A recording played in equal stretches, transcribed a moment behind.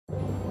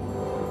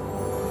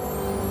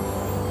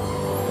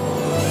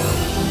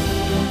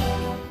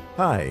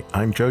Hi,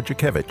 I'm Joe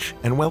Jakevich,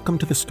 and welcome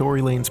to the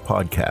Story Lanes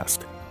podcast,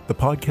 the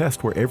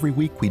podcast where every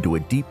week we do a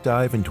deep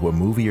dive into a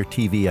movie or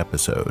TV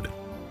episode.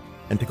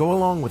 And to go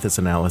along with this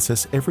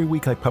analysis, every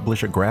week I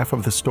publish a graph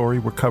of the story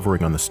we're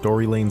covering on the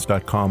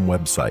StoryLanes.com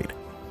website,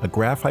 a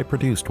graph I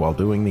produced while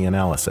doing the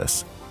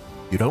analysis.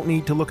 You don't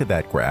need to look at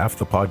that graph,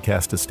 the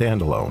podcast is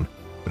standalone,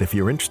 but if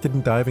you're interested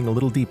in diving a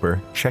little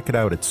deeper, check it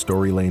out at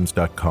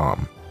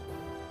StoryLanes.com.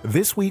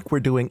 This week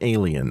we're doing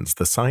Aliens,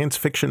 the science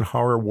fiction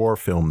horror war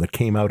film that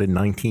came out in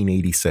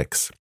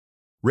 1986.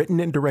 Written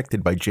and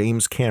directed by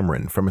James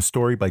Cameron from a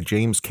story by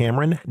James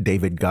Cameron,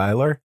 David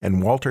Giler,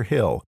 and Walter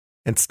Hill,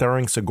 and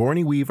starring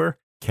Sigourney Weaver,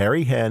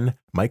 Carrie Henn,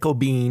 Michael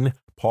Biehn,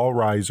 Paul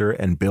Reiser,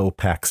 and Bill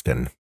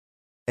Paxton.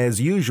 As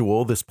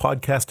usual, this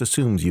podcast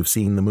assumes you've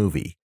seen the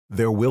movie.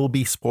 There will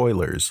be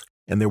spoilers,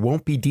 and there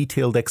won't be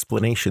detailed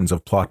explanations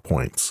of plot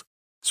points.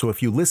 So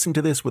if you listen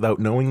to this without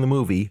knowing the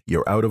movie,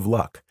 you're out of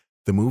luck.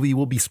 The movie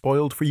will be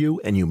spoiled for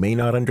you, and you may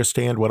not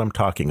understand what I'm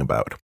talking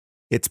about.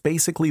 It's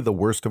basically the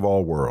worst of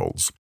all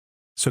worlds.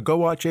 So go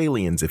watch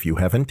Aliens if you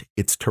haven't,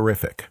 it's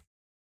terrific.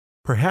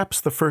 Perhaps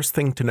the first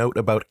thing to note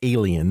about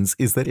Aliens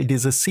is that it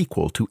is a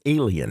sequel to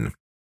Alien.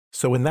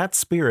 So in that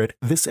spirit,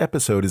 this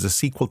episode is a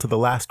sequel to the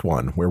last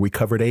one, where we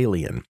covered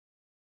Alien.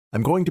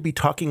 I'm going to be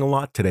talking a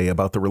lot today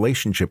about the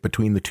relationship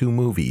between the two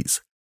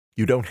movies.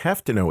 You don't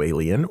have to know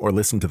Alien or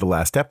listen to the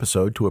last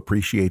episode to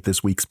appreciate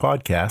this week's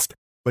podcast,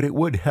 but it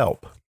would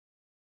help.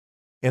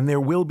 And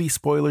there will be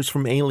spoilers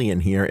from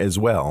Alien here as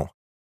well.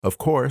 Of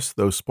course,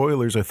 those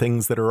spoilers are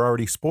things that are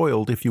already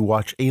spoiled if you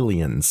watch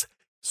Aliens.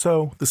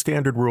 So, the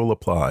standard rule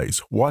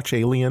applies. Watch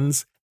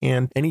Aliens,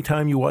 and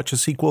anytime you watch a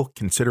sequel,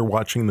 consider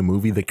watching the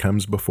movie that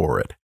comes before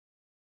it.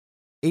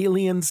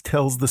 Aliens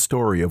tells the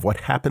story of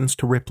what happens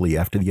to Ripley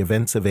after the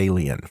events of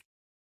Alien.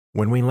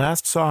 When we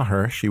last saw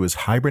her, she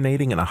was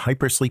hibernating in a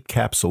hypersleep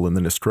capsule in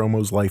the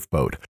Nostromo's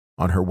lifeboat,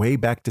 on her way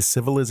back to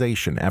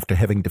civilization after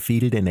having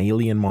defeated an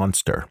alien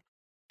monster.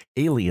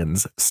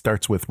 Aliens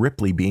starts with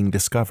Ripley being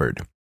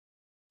discovered.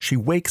 She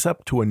wakes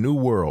up to a new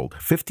world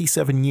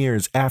 57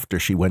 years after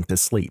she went to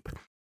sleep,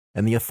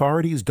 and the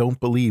authorities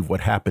don't believe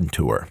what happened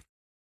to her.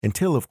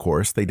 Until, of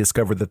course, they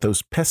discover that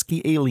those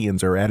pesky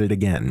aliens are at it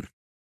again.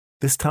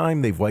 This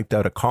time they've wiped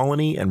out a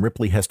colony, and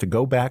Ripley has to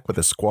go back with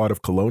a squad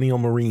of colonial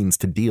Marines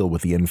to deal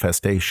with the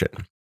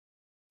infestation.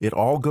 It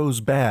all goes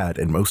bad,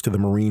 and most of the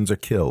Marines are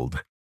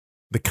killed.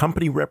 The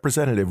company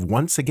representative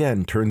once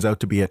again turns out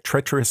to be a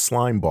treacherous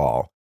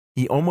slimeball.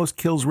 He almost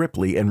kills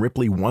Ripley, and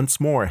Ripley once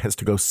more has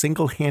to go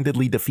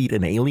single-handedly defeat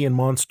an alien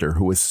monster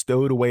who is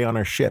stowed away on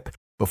her ship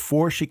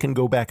before she can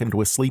go back into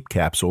a sleep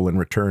capsule and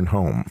return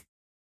home.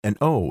 And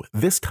oh,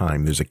 this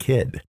time there's a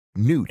kid.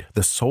 Newt,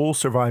 the sole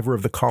survivor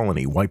of the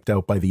colony wiped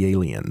out by the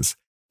aliens.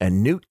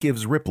 And Newt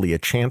gives Ripley a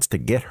chance to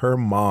get her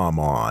mom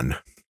on.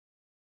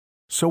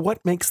 So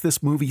what makes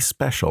this movie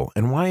special,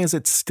 and why is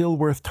it still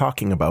worth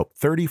talking about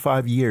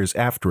 35 years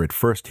after it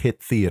first hit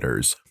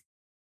theaters?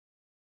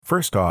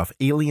 First off,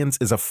 Aliens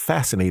is a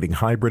fascinating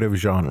hybrid of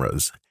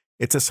genres.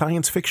 It's a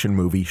science fiction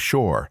movie,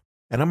 sure,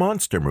 and a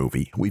monster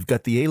movie. We've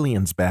got the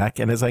aliens back,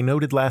 and as I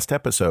noted last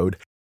episode,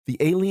 the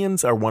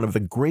aliens are one of the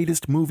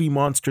greatest movie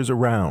monsters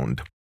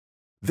around.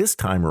 This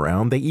time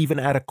around, they even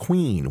add a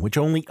queen, which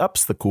only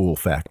ups the cool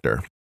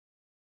factor.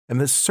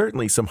 And there's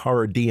certainly some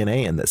horror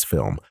DNA in this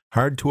film,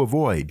 hard to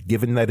avoid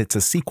given that it's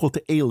a sequel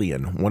to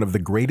Alien, one of the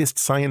greatest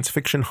science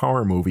fiction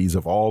horror movies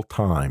of all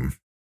time.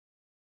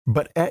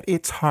 But at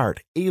its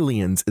heart,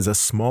 Aliens is a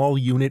small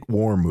unit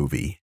war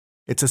movie.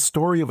 It's a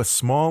story of a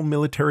small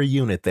military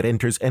unit that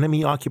enters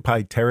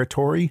enemy-occupied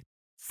territory,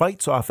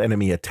 fights off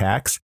enemy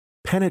attacks,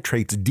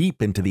 penetrates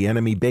deep into the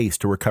enemy base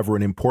to recover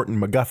an important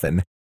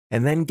MacGuffin,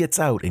 and then gets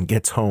out and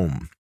gets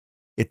home.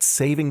 It's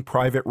Saving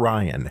Private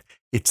Ryan.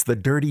 It's the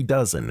Dirty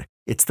Dozen.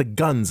 It's the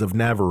Guns of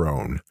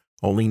Navarone.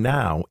 Only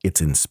now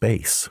it's in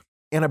space.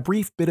 And a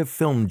brief bit of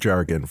film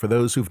jargon for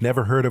those who've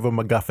never heard of a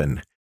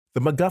MacGuffin. The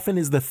MacGuffin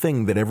is the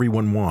thing that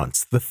everyone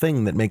wants, the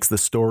thing that makes the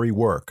story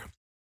work.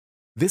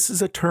 This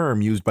is a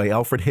term used by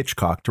Alfred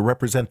Hitchcock to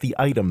represent the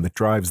item that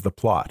drives the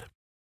plot.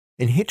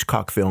 In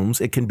Hitchcock films,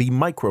 it can be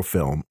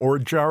microfilm, or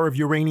a jar of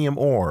uranium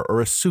ore,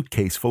 or a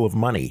suitcase full of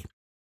money.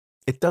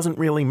 It doesn't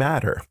really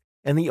matter,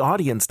 and the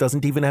audience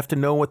doesn't even have to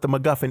know what the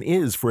MacGuffin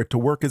is for it to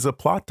work as a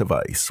plot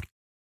device.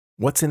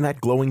 What's in that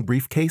glowing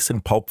briefcase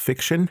in Pulp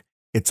Fiction?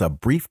 It's a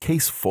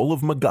briefcase full of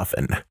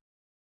MacGuffin.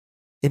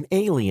 In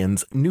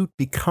Aliens, Newt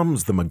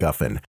becomes the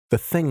MacGuffin, the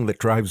thing that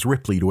drives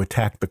Ripley to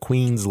attack the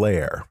Queen's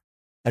lair.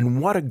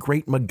 And what a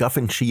great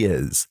MacGuffin she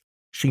is.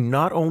 She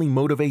not only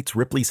motivates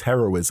Ripley's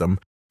heroism,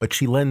 but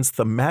she lends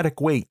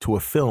thematic weight to a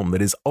film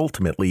that is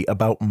ultimately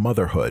about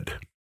motherhood.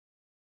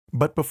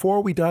 But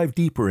before we dive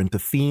deeper into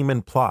theme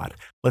and plot,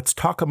 let's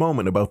talk a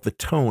moment about the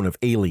tone of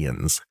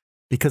Aliens,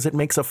 because it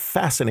makes a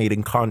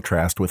fascinating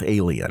contrast with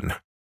Alien.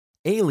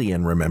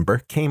 Alien, remember,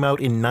 came out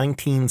in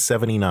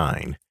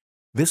 1979.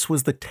 This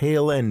was the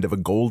tail end of a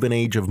golden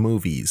age of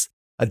movies,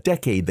 a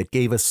decade that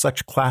gave us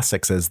such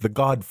classics as The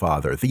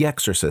Godfather, The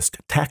Exorcist,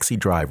 Taxi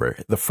Driver,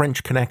 The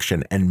French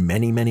Connection, and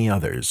many, many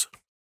others.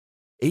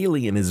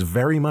 Alien is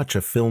very much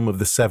a film of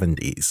the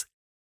 70s.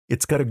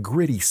 It's got a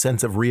gritty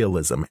sense of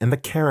realism, and the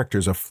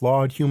characters are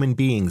flawed human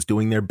beings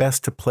doing their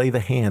best to play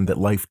the hand that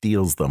life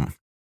deals them.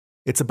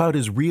 It's about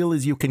as real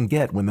as you can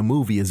get when the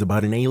movie is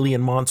about an alien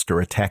monster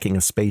attacking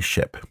a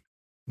spaceship.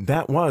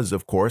 That was,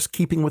 of course,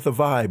 keeping with the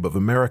vibe of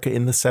America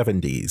in the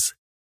 70s.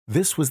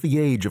 This was the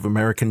age of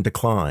American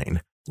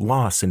decline,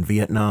 loss in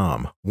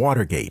Vietnam,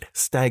 Watergate,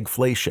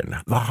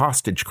 stagflation, the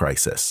hostage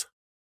crisis.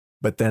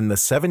 But then the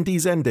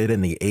 70s ended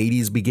and the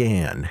 80s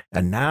began,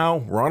 and now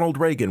Ronald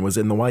Reagan was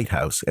in the White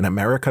House and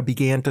America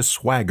began to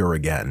swagger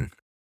again.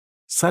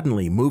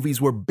 Suddenly, movies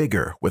were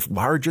bigger, with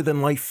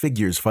larger-than-life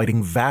figures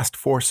fighting vast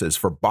forces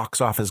for box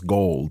office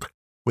gold,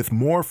 with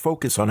more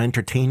focus on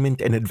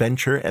entertainment and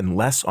adventure and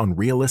less on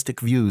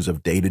realistic views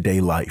of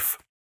day-to-day life.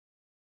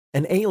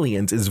 And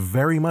Aliens is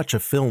very much a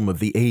film of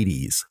the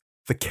 80s.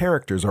 The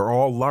characters are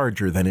all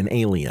larger than an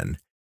alien,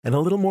 and a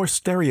little more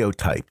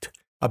stereotyped.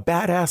 A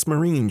badass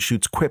Marine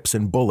shoots quips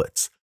and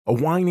bullets. A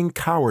whining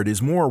coward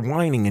is more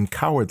whining and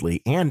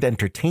cowardly and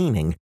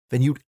entertaining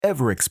than you'd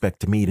ever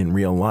expect to meet in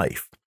real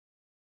life.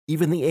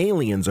 Even the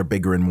aliens are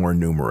bigger and more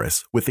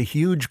numerous, with the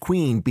huge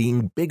queen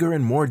being bigger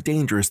and more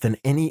dangerous than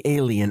any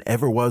alien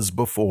ever was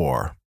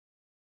before.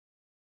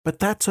 But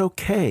that's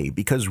okay,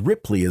 because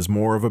Ripley is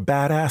more of a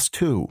badass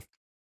too.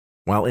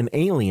 While in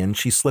Alien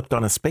she slipped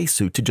on a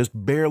spacesuit to just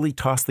barely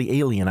toss the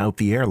alien out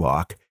the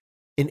airlock,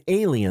 in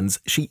Aliens,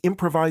 she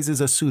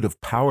improvises a suit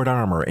of powered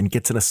armor and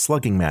gets in a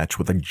slugging match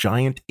with a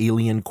giant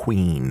alien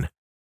queen.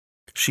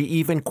 She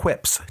even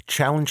quips,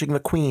 challenging the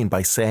queen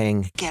by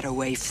saying, "Get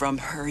away from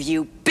her,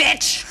 you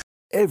bitch!"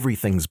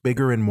 Everything's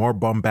bigger and more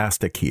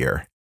bombastic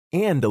here,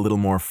 and a little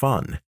more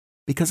fun,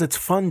 because it's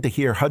fun to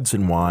hear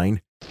Hudson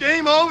whine,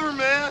 "Game over,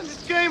 man!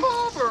 It's game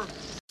over!"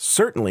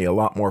 Certainly a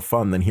lot more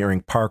fun than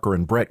hearing Parker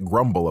and Brett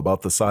grumble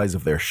about the size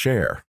of their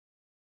share.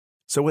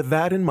 So with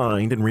that in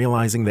mind and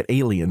realizing that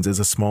Aliens is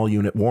a small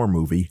unit war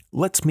movie,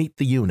 let's meet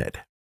the unit.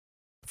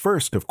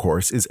 First, of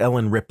course, is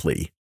Ellen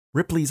Ripley.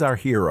 Ripley's our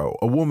hero,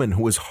 a woman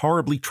who is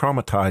horribly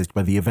traumatized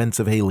by the events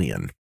of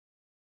Alien.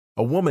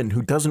 A woman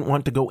who doesn't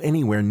want to go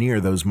anywhere near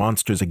those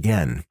monsters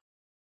again.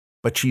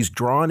 But she's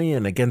drawn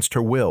in against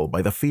her will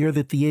by the fear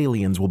that the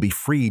aliens will be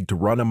freed to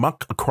run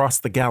amok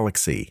across the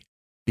galaxy.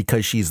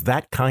 Because she's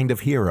that kind of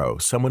hero,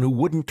 someone who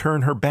wouldn't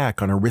turn her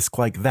back on a risk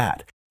like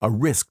that, a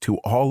risk to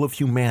all of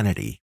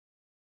humanity.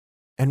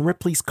 And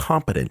Ripley's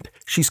competent.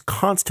 She's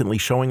constantly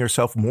showing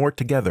herself more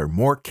together,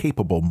 more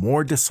capable,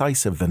 more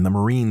decisive than the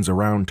Marines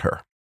around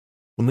her.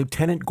 When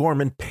Lieutenant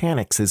Gorman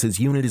panics as his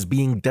unit is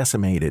being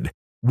decimated,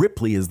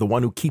 Ripley is the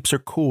one who keeps her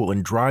cool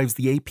and drives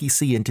the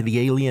APC into the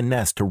alien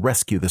nest to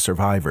rescue the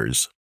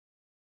survivors.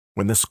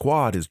 When the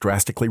squad is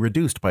drastically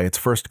reduced by its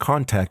first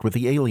contact with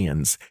the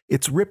aliens,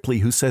 it's Ripley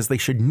who says they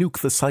should nuke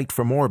the site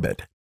from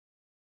orbit.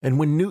 And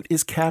when Newt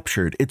is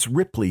captured, it's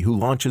Ripley who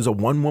launches a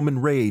one-woman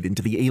raid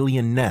into the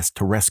alien nest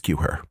to rescue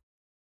her.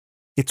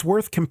 It's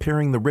worth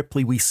comparing the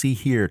Ripley we see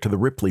here to the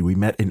Ripley we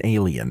met in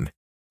Alien.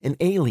 In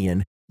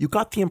Alien, you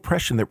got the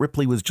impression that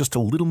Ripley was just a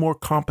little more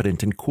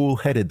competent and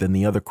cool-headed than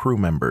the other crew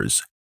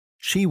members.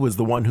 She was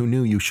the one who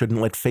knew you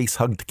shouldn't let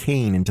face-hugged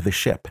Kane into the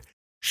ship.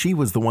 She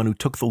was the one who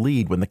took the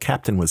lead when the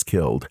captain was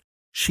killed.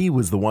 She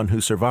was the one who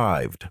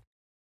survived.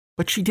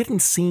 But she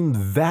didn't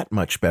seem that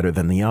much better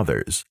than the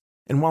others.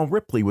 And while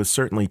Ripley was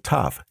certainly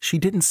tough, she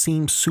didn't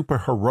seem super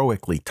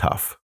heroically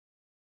tough.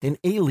 In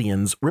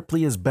Aliens,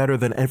 Ripley is better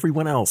than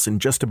everyone else in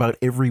just about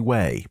every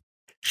way.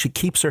 She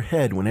keeps her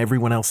head when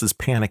everyone else is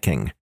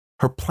panicking.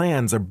 Her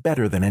plans are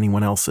better than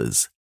anyone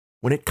else's.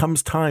 When it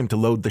comes time to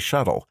load the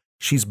shuttle,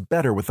 she's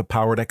better with the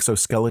powered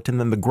exoskeleton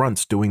than the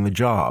grunts doing the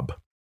job.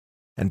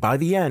 And by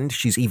the end,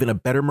 she's even a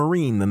better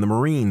Marine than the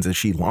Marines as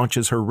she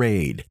launches her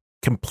raid,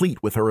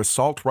 complete with her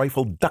assault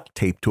rifle duct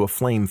taped to a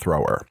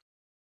flamethrower.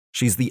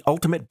 She's the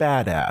ultimate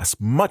badass,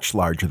 much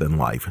larger than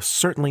life,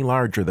 certainly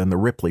larger than the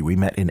Ripley we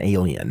met in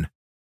Alien.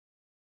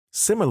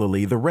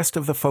 Similarly, the rest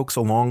of the folks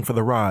along for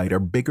the ride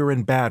are bigger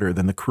and badder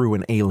than the crew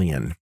in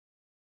Alien.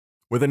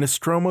 Where the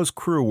Nostromo's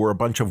crew were a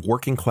bunch of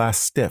working-class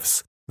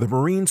stiffs, the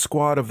Marine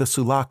squad of the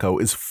Sulaco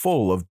is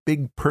full of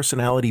big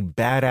personality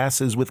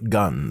badasses with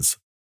guns.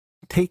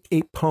 Take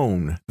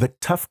Apone, the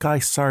tough guy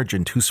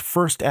sergeant whose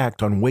first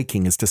act on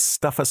waking is to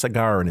stuff a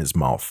cigar in his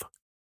mouth.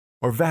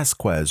 Or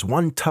Vasquez,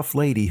 one tough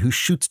lady who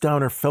shoots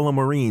down her fellow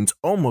Marines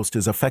almost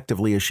as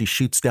effectively as she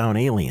shoots down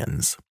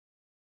aliens.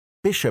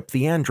 Bishop,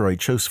 the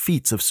android, shows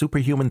feats of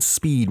superhuman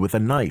speed with a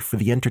knife for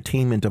the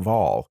entertainment of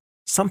all,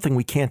 something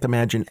we can't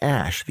imagine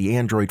Ash, the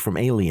android from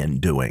Alien,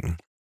 doing.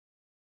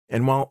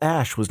 And while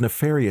Ash was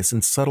nefarious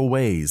in subtle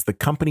ways, the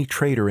company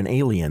traitor in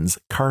Aliens,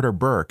 Carter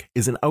Burke,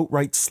 is an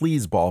outright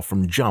sleazeball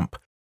from Jump,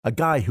 a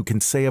guy who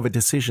can say of a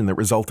decision that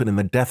resulted in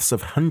the deaths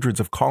of hundreds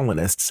of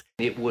colonists,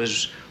 "It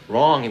was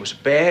wrong. It was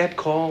a bad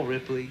call,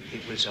 Ripley.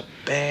 It was a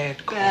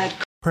bad call."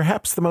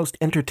 Perhaps the most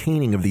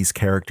entertaining of these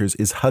characters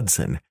is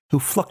Hudson, who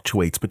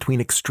fluctuates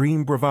between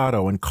extreme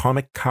bravado and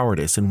comic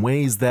cowardice in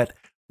ways that,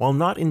 while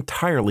not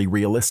entirely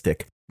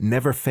realistic,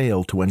 never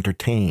fail to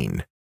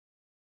entertain.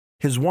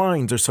 His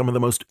whines are some of the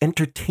most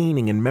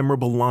entertaining and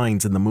memorable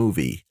lines in the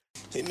movie.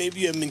 Hey, maybe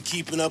you haven't been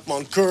keeping up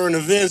on current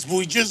events, but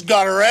we just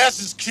got our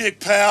asses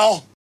kicked,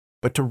 pal.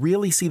 But to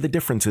really see the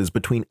differences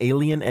between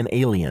Alien and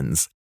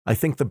Aliens, I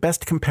think the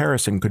best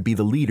comparison could be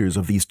the leaders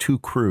of these two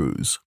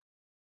crews.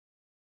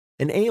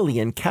 In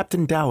Alien,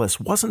 Captain Dallas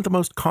wasn't the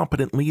most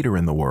competent leader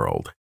in the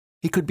world.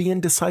 He could be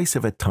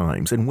indecisive at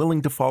times and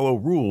willing to follow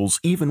rules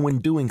even when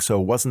doing so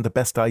wasn't the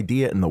best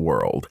idea in the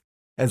world,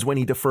 as when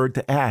he deferred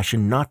to Ash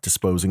in not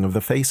disposing of the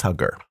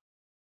facehugger.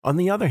 On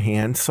the other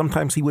hand,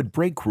 sometimes he would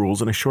break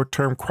rules in a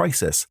short-term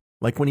crisis,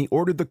 like when he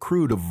ordered the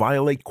crew to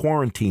violate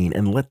quarantine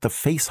and let the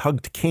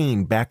face-hugged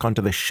Kane back onto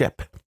the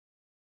ship.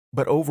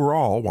 But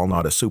overall, while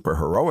not a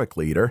super-heroic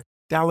leader,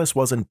 Dallas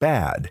wasn't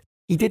bad.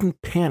 He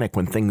didn't panic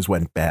when things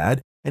went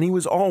bad, and he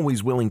was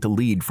always willing to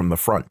lead from the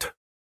front.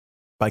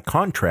 By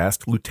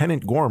contrast,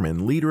 Lieutenant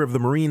Gorman, leader of the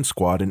Marine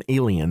Squad in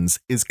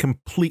Aliens, is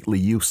completely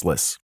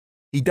useless.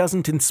 He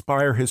doesn't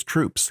inspire his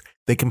troops.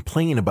 They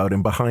complain about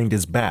him behind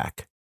his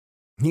back.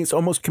 He is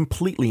almost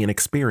completely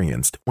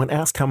inexperienced. When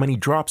asked how many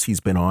drops he's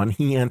been on,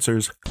 he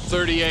answers,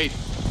 38.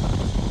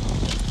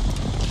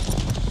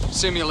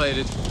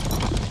 Simulated.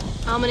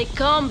 How many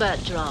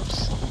combat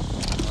drops?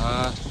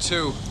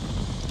 2.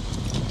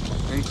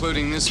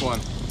 Including this one.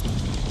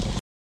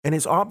 And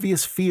his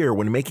obvious fear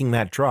when making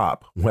that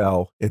drop,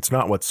 well, it's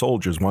not what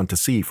soldiers want to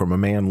see from a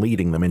man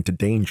leading them into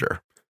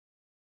danger.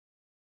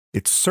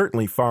 It's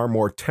certainly far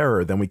more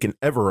terror than we can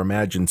ever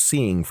imagine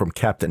seeing from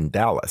Captain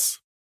Dallas.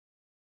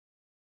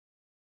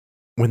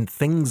 When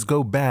things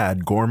go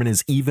bad, Gorman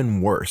is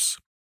even worse.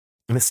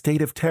 In a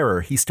state of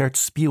terror, he starts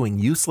spewing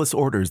useless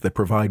orders that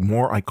provide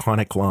more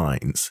iconic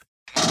lines.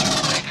 The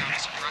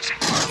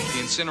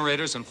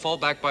incinerators and fall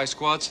back by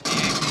squads.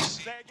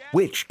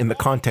 Which, in the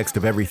context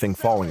of everything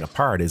falling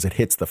apart as it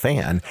hits the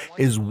fan,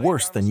 is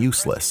worse than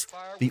useless.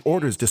 The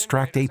orders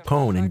distract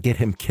Apone and get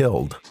him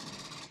killed.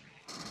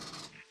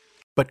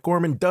 But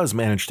Gorman does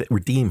manage to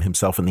redeem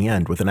himself in the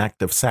end with an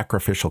act of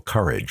sacrificial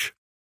courage.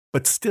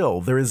 But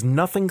still, there is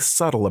nothing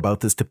subtle about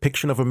this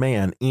depiction of a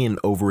man in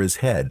over his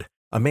head,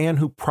 a man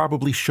who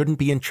probably shouldn't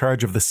be in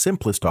charge of the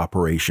simplest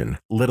operation,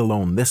 let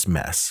alone this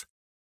mess.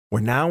 We're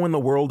now in the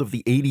world of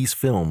the 80s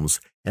films,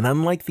 and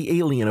unlike the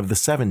Alien of the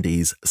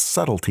 70s,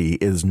 subtlety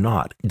is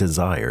not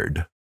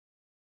desired.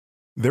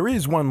 There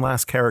is one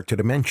last character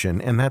to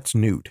mention, and that's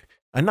Newt.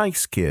 A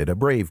nice kid, a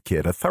brave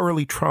kid, a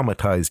thoroughly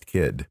traumatized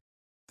kid.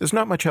 There's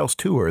not much else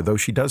to her, though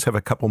she does have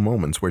a couple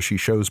moments where she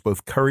shows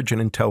both courage and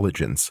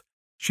intelligence.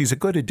 She's a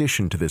good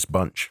addition to this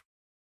bunch.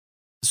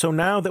 So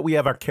now that we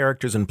have our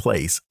characters in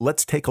place,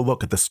 let's take a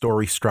look at the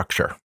story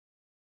structure.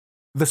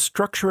 The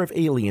structure of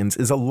Aliens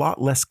is a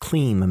lot less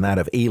clean than that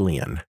of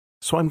Alien,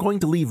 so I'm going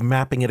to leave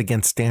mapping it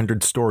against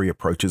standard story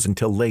approaches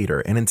until later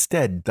and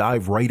instead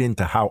dive right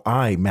into how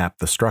I map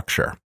the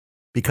structure.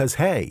 Because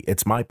hey,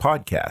 it's my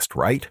podcast,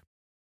 right?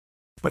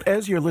 But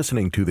as you're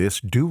listening to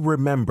this, do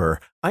remember,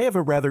 I have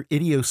a rather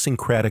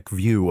idiosyncratic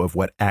view of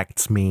what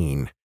acts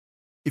mean.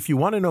 If you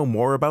want to know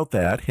more about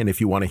that, and if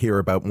you want to hear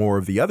about more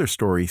of the other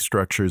story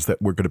structures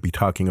that we're going to be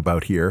talking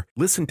about here,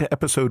 listen to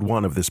episode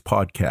 1 of this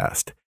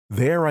podcast.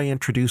 There I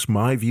introduce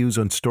my views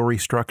on story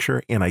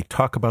structure, and I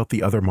talk about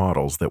the other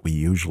models that we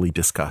usually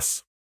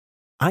discuss.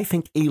 I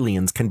think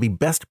Aliens can be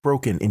best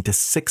broken into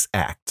 6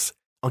 acts.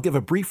 I'll give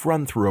a brief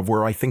run-through of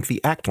where I think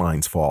the act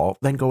lines fall,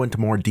 then go into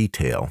more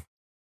detail.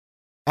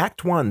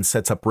 Act 1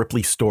 sets up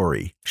Ripley's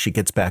story. She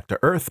gets back to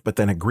Earth, but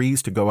then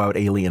agrees to go out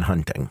alien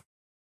hunting.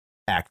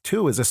 Act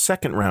 2 is a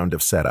second round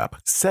of setup,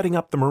 setting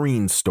up the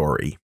Marines'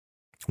 story.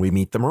 We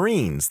meet the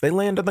Marines. They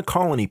land on the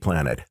colony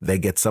planet. They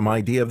get some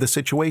idea of the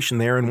situation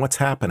there and what's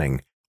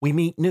happening. We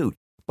meet Newt,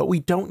 but we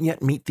don't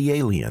yet meet the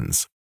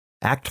aliens.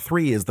 Act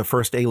 3 is the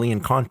first alien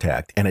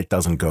contact, and it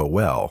doesn't go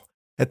well.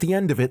 At the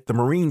end of it, the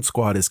Marine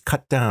squad is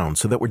cut down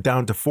so that we're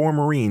down to 4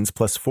 Marines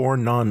plus 4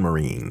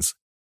 non-Marines.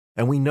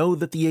 And we know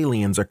that the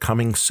aliens are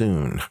coming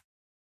soon.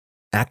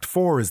 Act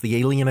 4 is the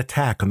alien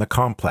attack on the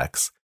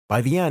complex. By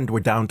the end,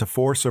 we're down to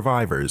 4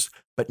 survivors,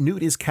 but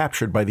Newt is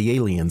captured by the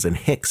aliens and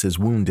Hicks is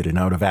wounded and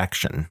out of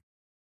action.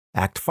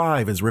 Act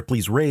 5 is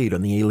Ripley's raid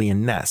on the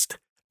alien nest.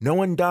 No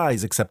one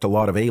dies except a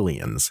lot of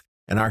aliens,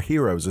 and our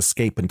heroes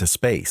escape into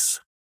space.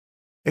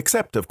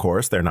 Except, of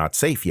course, they're not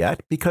safe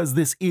yet, because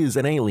this is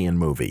an alien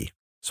movie.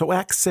 So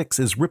Act 6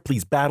 is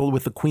Ripley's battle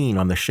with the Queen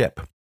on the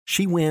ship.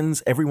 She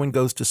wins, everyone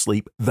goes to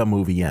sleep, the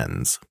movie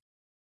ends.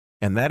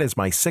 And that is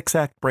my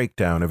 6-act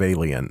breakdown of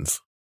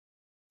Aliens.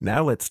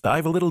 Now let's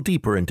dive a little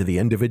deeper into the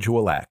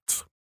individual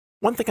acts.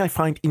 One thing I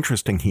find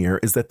interesting here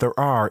is that there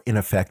are, in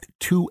effect,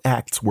 2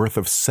 acts worth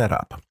of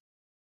setup.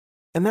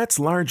 And that's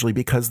largely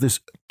because there's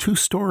 2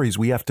 stories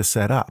we have to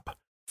set up.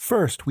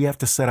 First, we have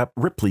to set up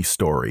Ripley's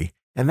story,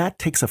 and that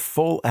takes a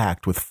full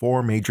act with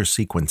 4 major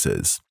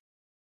sequences.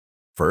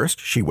 First,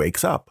 she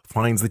wakes up,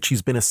 finds that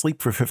she's been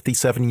asleep for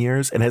 57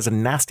 years, and has a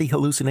nasty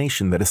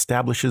hallucination that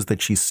establishes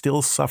that she's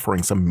still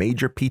suffering some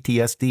major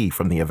PTSD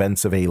from the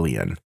events of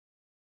Alien.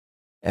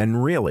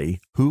 And really,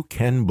 who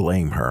can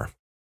blame her?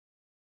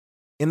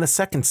 In the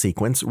second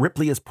sequence,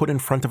 Ripley is put in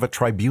front of a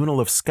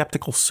tribunal of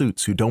skeptical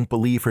suits who don't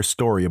believe her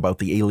story about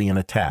the alien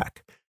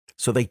attack,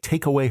 so they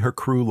take away her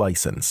crew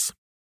license.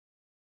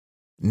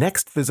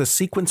 Next, there's a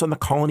sequence on the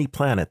colony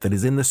planet that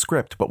is in the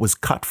script but was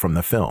cut from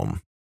the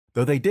film.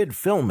 Though they did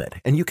film it,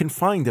 and you can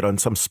find it on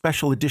some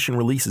special edition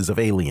releases of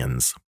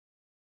Aliens.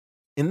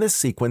 In this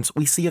sequence,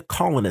 we see a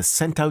colonist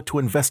sent out to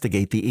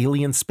investigate the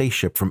alien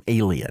spaceship from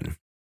Alien.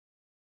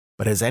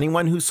 But as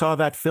anyone who saw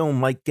that film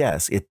might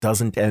guess, it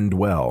doesn't end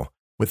well,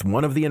 with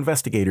one of the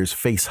investigators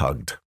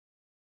face-hugged.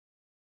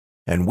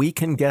 And we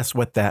can guess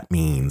what that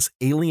means: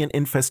 alien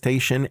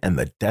infestation and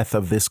the death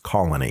of this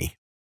colony.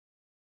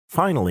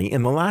 Finally,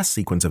 in the last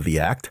sequence of the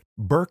act,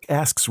 Burke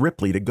asks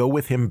Ripley to go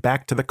with him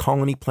back to the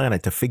colony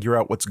planet to figure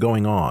out what's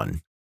going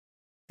on.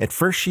 At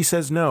first she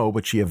says no,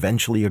 but she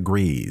eventually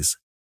agrees.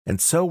 And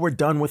so we're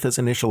done with this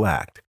initial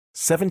act.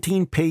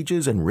 17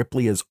 pages and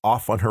Ripley is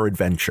off on her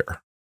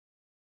adventure.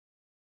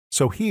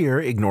 So here,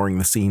 ignoring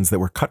the scenes that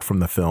were cut from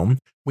the film,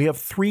 we have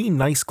 3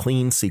 nice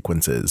clean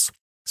sequences.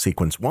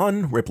 Sequence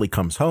 1, Ripley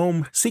comes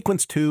home.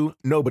 Sequence 2,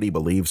 nobody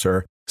believes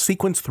her.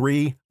 Sequence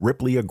 3,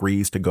 Ripley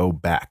agrees to go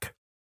back.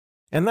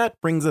 And that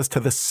brings us to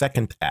the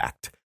second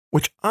act,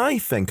 which I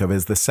think of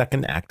as the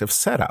second act of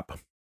setup.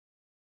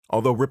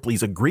 Although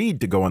Ripley's agreed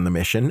to go on the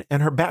mission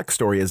and her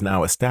backstory is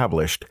now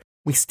established,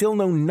 we still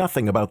know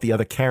nothing about the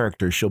other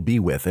characters she'll be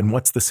with and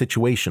what's the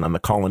situation on the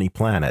colony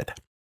planet.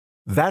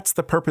 That's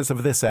the purpose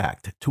of this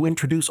act, to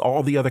introduce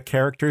all the other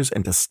characters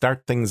and to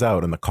start things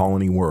out in the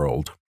colony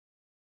world.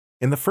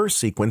 In the first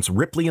sequence,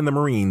 Ripley and the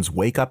Marines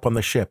wake up on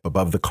the ship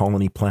above the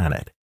colony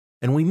planet,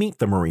 and we meet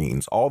the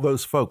Marines, all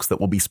those folks that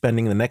we'll be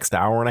spending the next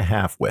hour and a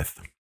half with.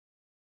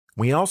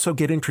 We also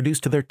get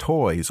introduced to their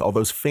toys, all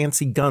those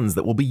fancy guns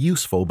that will be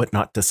useful but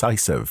not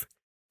decisive.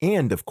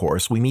 And, of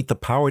course, we meet the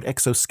powered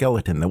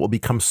exoskeleton that will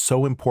become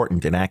so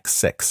important in Act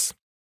 6.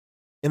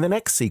 In the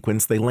next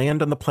sequence, they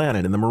land on the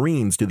planet and the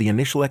Marines do the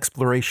initial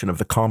exploration of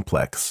the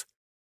complex.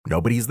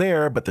 Nobody's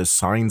there, but there's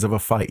signs of a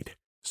fight.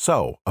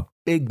 So, a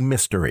big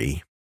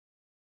mystery.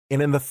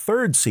 And in the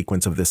third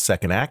sequence of this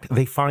second act,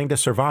 they find a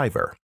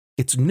survivor.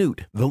 It's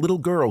Newt, the little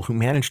girl who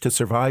managed to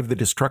survive the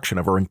destruction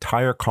of her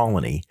entire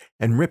colony,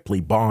 and Ripley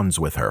bonds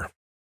with her.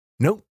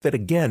 Note that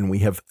again we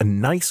have a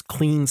nice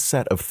clean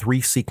set of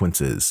 3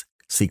 sequences.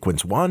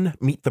 Sequence 1,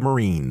 meet the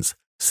Marines.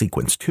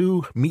 Sequence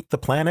 2, meet the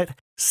planet.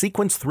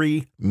 Sequence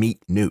 3, meet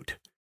Newt.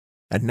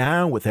 And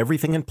now, with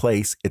everything in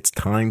place, it's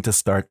time to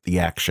start the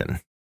action.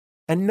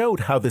 And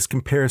note how this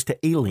compares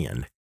to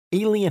Alien.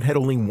 Alien had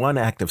only 1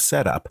 act of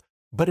setup,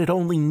 but it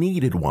only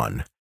needed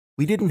 1.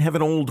 We didn't have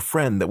an old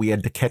friend that we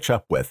had to catch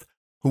up with,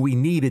 who we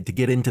needed to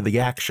get into the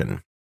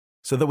action.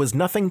 So there was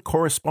nothing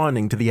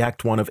corresponding to the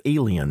Act 1 of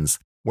Aliens,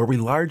 where we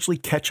largely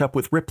catch up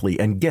with Ripley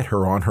and get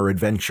her on her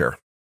adventure.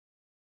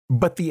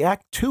 But the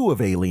Act 2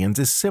 of Aliens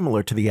is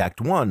similar to the Act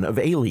 1 of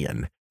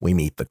Alien. We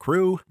meet the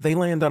crew, they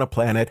land on a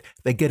planet,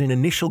 they get an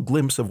initial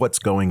glimpse of what's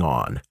going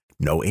on.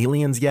 No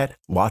aliens yet,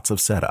 lots of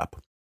setup.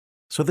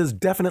 So there's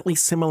definitely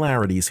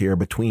similarities here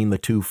between the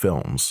 2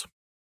 films.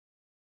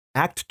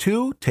 Act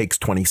 2 takes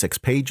 26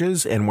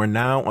 pages, and we're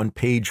now on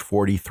page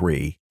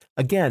 43.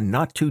 Again,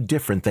 not too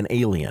different than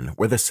Alien,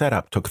 where the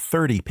setup took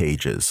 30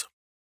 pages.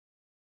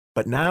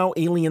 But now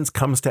Aliens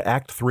comes to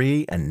Act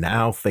 3, and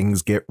now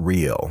things get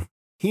real.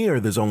 Here,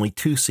 there's only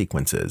 2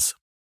 sequences.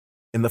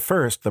 In the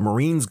first, the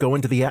Marines go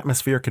into the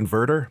atmosphere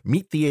converter,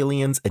 meet the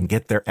aliens, and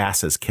get their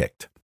asses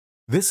kicked.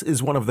 This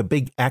is one of the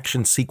big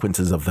action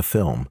sequences of the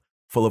film,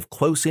 full of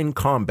close-in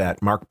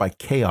combat marked by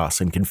chaos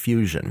and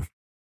confusion.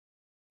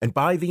 And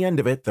by the end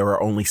of it, there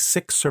are only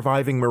 6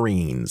 surviving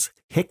Marines: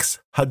 Hicks,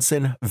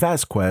 Hudson,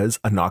 Vasquez,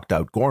 a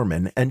knocked-out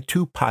Gorman, and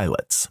 2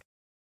 pilots.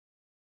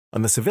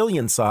 On the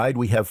civilian side,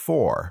 we have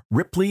 4: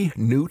 Ripley,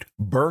 Newt,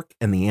 Burke,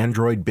 and the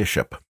android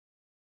Bishop.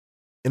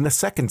 In the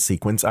second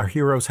sequence, our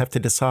heroes have to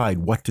decide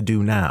what to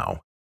do now.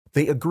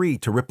 They agree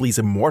to Ripley's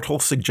immortal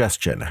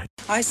suggestion.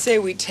 I say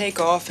we take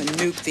off and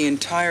nuke the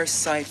entire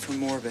site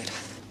from orbit.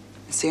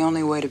 It's the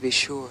only way to be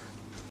sure.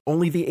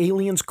 Only the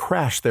aliens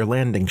crash their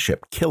landing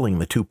ship, killing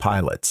the 2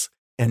 pilots.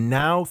 And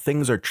now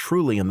things are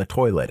truly in the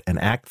toilet, and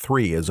Act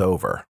 3 is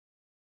over.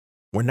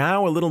 We're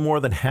now a little more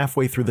than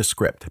halfway through the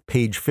script,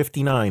 page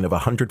 59 of a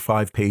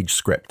 105-page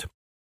script.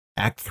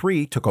 Act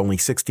 3 took only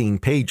 16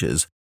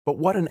 pages, but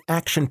what an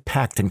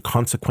action-packed and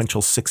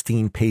consequential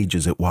 16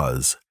 pages it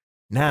was.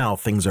 Now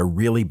things are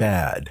really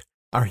bad.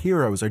 Our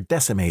heroes are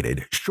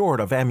decimated, short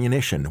of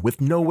ammunition,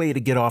 with no way to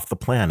get off the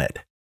planet.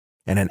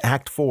 And in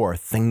Act 4,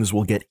 things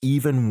will get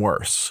even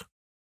worse.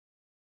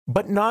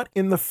 But not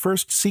in the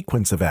first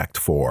sequence of Act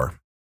 4.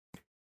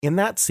 In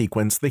that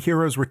sequence, the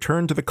heroes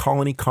return to the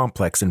colony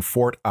complex in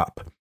Fort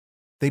Up.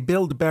 They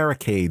build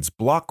barricades,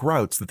 block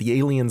routes that the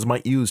aliens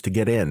might use to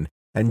get in,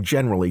 and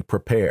generally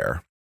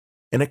prepare.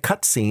 In a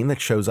cutscene that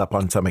shows up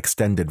on some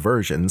extended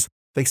versions,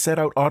 they set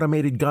out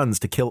automated guns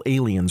to kill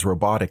aliens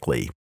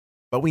robotically.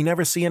 But we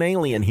never see an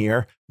alien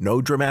here.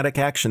 No dramatic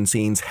action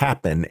scenes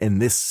happen in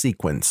this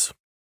sequence.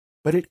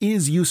 But it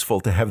is useful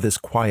to have this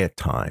quiet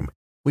time.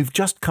 We've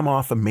just come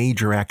off a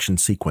major action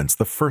sequence,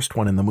 the first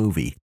one in the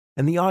movie,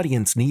 and the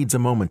audience needs a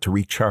moment to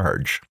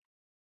recharge.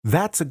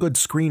 That's a good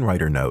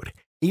screenwriter note.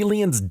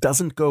 Aliens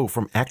doesn't go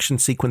from action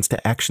sequence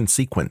to action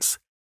sequence.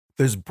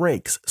 There's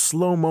breaks,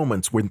 slow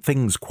moments when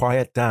things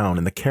quiet down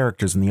and the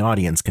characters in the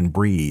audience can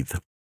breathe.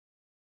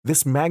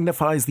 This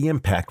magnifies the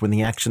impact when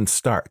the action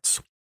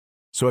starts.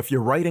 So if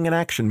you're writing an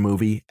action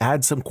movie,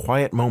 add some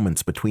quiet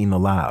moments between the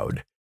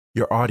loud.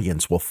 Your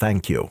audience will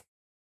thank you.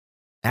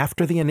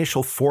 After the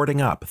initial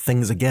forwarding up,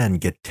 things again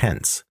get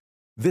tense.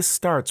 This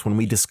starts when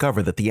we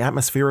discover that the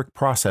atmospheric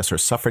processor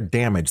suffered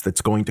damage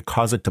that's going to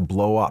cause it to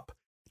blow up,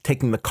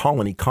 taking the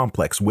colony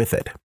complex with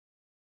it.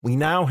 We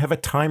now have a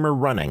timer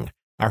running.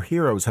 Our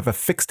heroes have a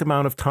fixed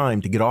amount of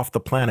time to get off the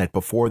planet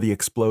before the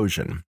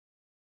explosion.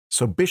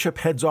 So Bishop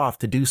heads off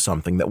to do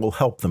something that will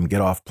help them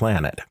get off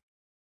planet.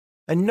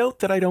 And note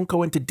that I don't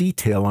go into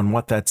detail on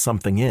what that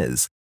something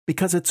is,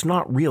 because it's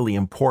not really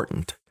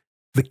important.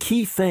 The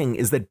key thing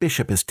is that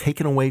Bishop is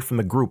taken away from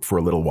the group for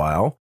a little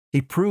while.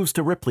 He proves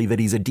to Ripley that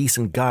he's a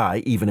decent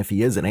guy, even if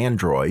he is an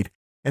android,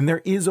 and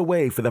there is a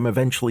way for them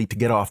eventually to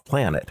get off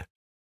planet.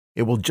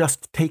 It will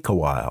just take a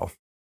while.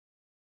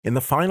 In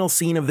the final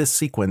scene of this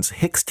sequence,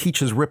 Hicks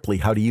teaches Ripley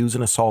how to use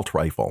an assault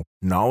rifle,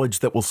 knowledge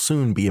that will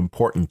soon be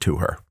important to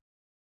her.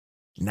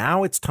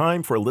 Now it's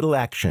time for a little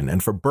action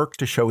and for Burke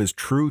to show his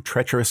true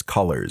treacherous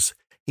colors.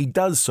 He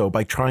does so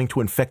by trying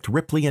to infect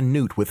Ripley and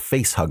Newt with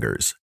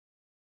facehuggers.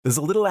 There's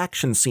a little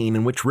action scene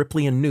in which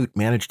Ripley and Newt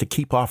manage to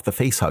keep off the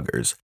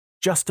facehuggers,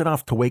 just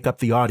enough to wake up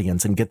the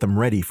audience and get them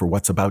ready for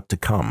what's about to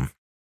come.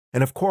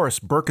 And of course,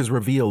 Burke is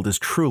revealed as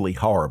truly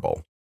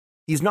horrible.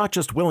 He's not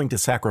just willing to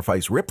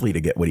sacrifice Ripley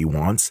to get what he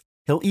wants,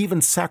 he'll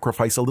even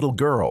sacrifice a little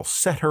girl,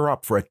 set her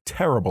up for a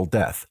terrible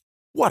death.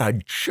 What a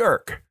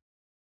jerk!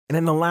 And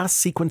in the last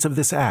sequence of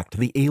this act,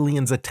 the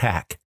aliens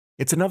attack.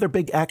 It's another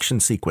big action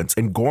sequence,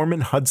 and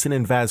Gorman, Hudson,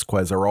 and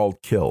Vasquez are all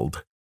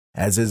killed.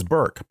 As is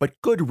Burke, but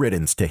good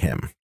riddance to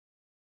him.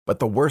 But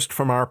the worst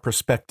from our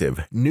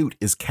perspective, Newt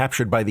is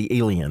captured by the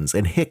aliens,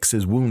 and Hicks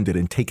is wounded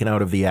and taken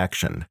out of the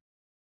action.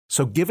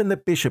 So given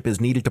that Bishop is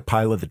needed to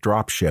pilot the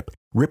dropship,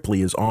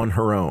 Ripley is on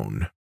her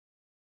own.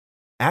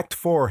 Act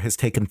 4 has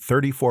taken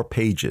 34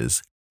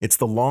 pages. It's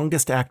the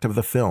longest act of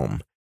the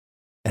film.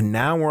 And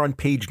now we're on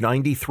page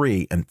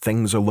 93 and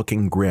things are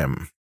looking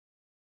grim.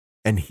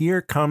 And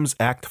here comes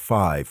Act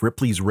 5,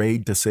 Ripley's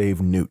raid to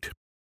save Newt.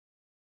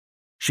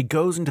 She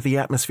goes into the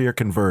atmosphere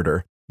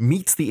converter,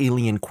 meets the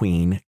alien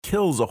queen,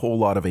 kills a whole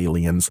lot of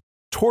aliens,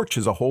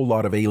 torches a whole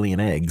lot of alien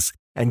eggs,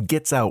 and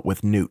gets out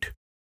with Newt.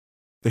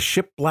 The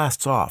ship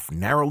blasts off,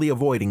 narrowly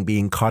avoiding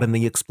being caught in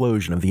the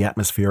explosion of the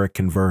atmospheric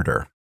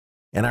converter.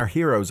 And our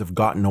heroes have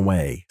gotten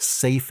away,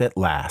 safe at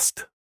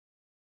last.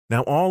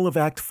 Now all of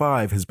Act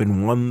 5 has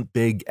been one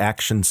big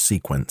action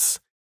sequence,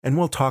 and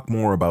we'll talk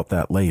more about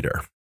that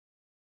later.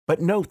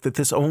 But note that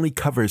this only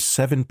covers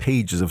 7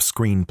 pages of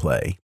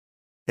screenplay.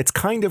 It's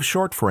kind of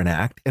short for an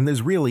act, and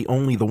there's really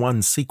only the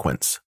one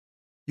sequence.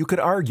 You could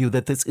argue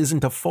that this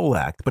isn't a full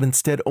act, but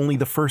instead only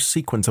the first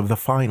sequence of the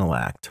final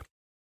act.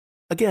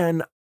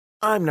 Again,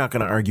 I'm not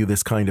going to argue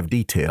this kind of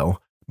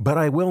detail, but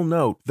I will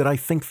note that I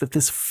think that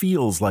this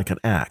feels like an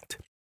act.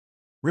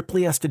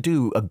 Ripley has to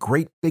do a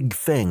great big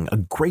thing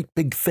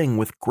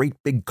with great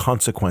big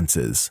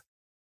consequences.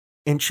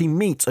 And she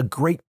meets a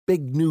great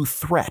big new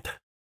threat.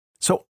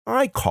 So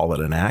I call it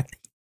an act,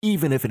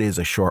 even if it is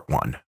a short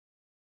one.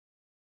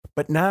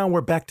 But now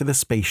we're back to the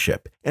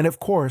spaceship, and of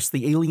course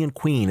the alien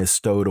queen is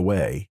stowed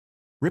away.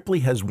 Ripley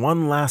has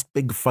one last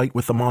big fight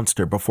with the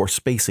monster before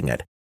spacing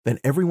it, then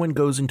everyone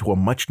goes into a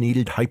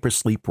much-needed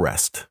hypersleep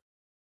rest.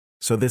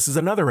 So this is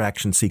another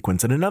action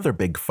sequence and another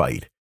big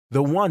fight,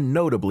 though one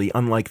notably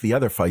unlike the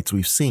other fights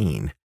we've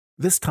seen.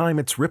 This time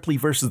it's Ripley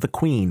versus the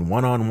Queen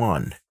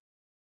one-on-one.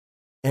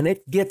 And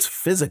it gets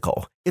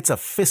physical. It's a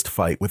fist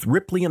fight with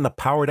Ripley and the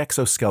powered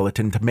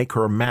exoskeleton to make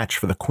her a match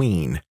for the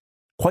Queen.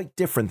 Quite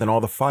different than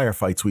all the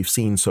firefights we've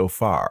seen so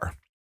far.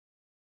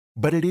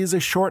 But it is a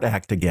short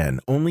act again,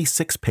 only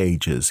 6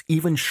 pages,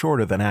 even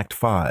shorter than Act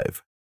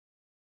 5.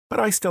 But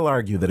I still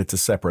argue that it's a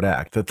separate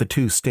act, that the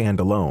two stand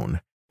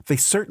alone. They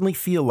certainly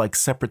feel like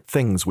separate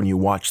things when you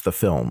watch the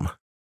film.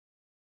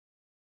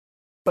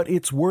 But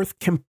it's worth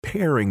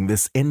comparing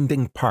this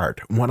ending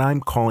part, what I'm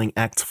calling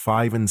Acts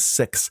 5 and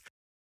 6,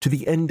 to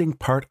the ending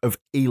part of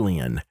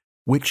Alien,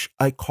 which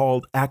I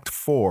called Act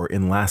 4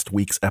 in last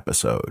week's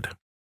episode.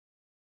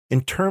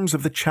 In terms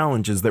of the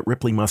challenges that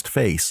Ripley must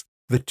face,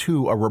 the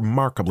two are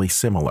remarkably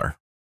similar.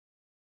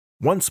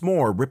 Once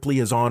more, Ripley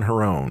is on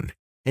her own.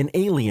 In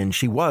Alien,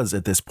 she was,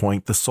 at this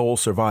point, the sole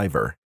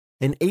survivor.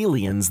 In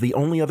Aliens, the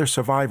only other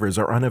survivors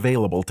are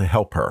unavailable to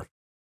help her.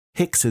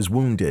 Hicks is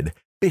wounded,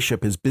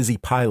 Bishop is busy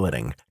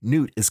piloting,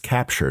 Newt is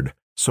captured,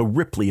 so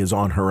Ripley is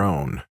on her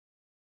own.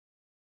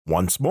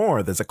 Once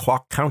more, there's a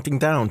clock counting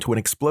down to an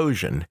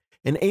explosion.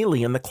 In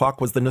Alien, the clock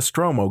was the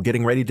Nostromo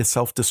getting ready to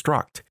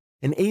self-destruct.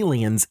 In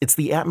Aliens, it's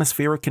the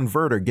atmospheric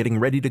converter getting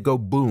ready to go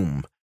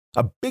boom.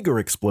 A bigger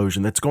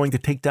explosion that's going to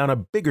take down a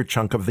bigger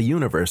chunk of the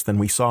universe than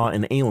we saw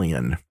in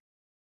Alien.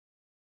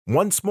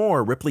 Once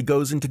more, Ripley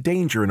goes into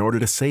danger in order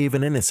to save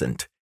an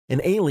innocent.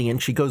 In Alien,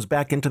 she goes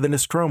back into the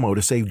Nostromo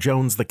to save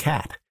Jones the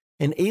cat.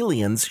 In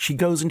Aliens, she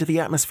goes into the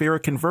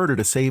atmospheric converter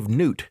to save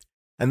Newt.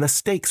 And the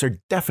stakes are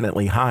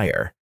definitely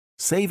higher.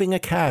 Saving a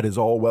cat is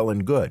all well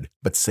and good,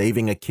 but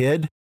saving a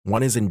kid,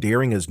 one as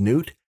endearing as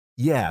Newt?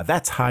 Yeah,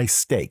 that's high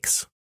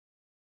stakes.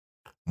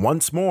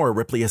 Once more,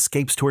 Ripley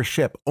escapes to her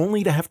ship,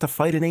 only to have to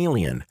fight an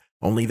alien.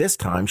 Only this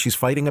time, she's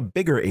fighting a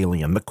bigger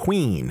alien, the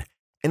Queen.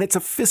 And it's a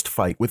fist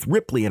fight with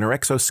Ripley and her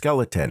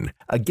exoskeleton.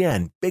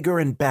 Again, bigger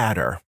and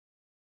badder.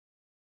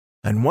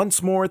 And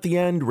once more at the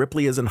end,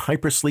 Ripley is in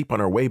hypersleep on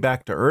her way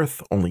back to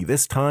Earth, only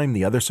this time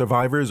the other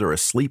survivors are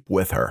asleep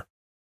with her.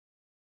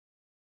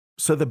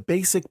 So the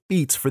basic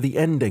beats for the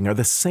ending are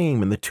the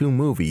same in the two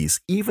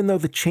movies, even though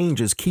the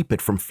changes keep it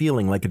from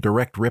feeling like a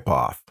direct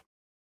ripoff.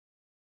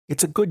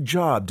 It's a good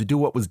job to do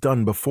what was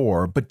done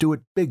before, but do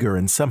it bigger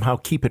and somehow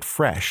keep it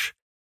fresh.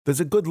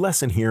 There's a good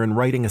lesson here in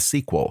writing a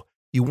sequel.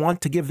 You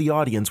want to give the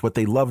audience what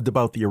they loved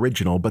about the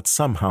original, but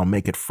somehow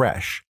make it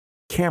fresh.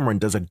 Cameron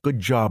does a good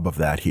job of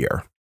that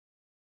here.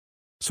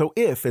 So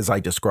if, as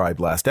I described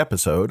last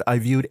episode, I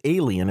viewed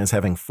Alien as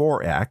having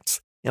 4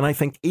 acts, and I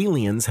think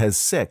Aliens has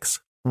 6,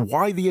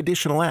 why the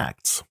additional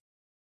acts?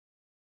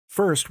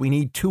 First, we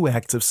need 2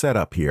 acts of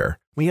setup here.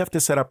 We have to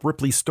set up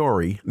Ripley's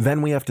story,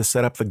 then we have to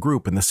set up the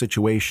group and the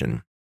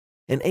situation.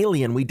 In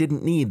Alien, we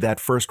didn't need that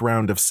first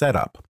round of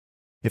setup.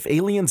 If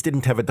Aliens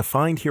didn't have a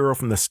defined hero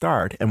from the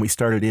start, and we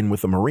started in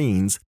with the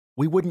Marines,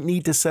 we wouldn't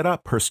need to set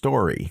up her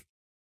story.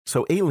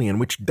 So Alien,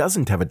 which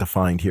doesn't have a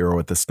defined hero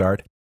at the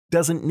start,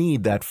 doesn't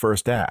need that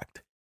first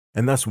act.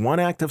 And thus 1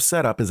 act of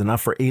setup is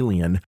enough for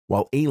Alien,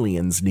 while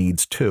Aliens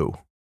needs 2.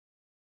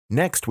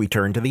 Next, we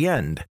turn to the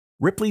end.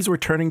 Ripley's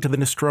returning to the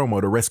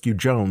Nostromo to rescue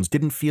Jones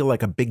didn't feel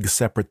like a big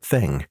separate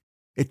thing.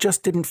 It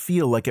just didn't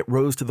feel like it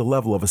rose to the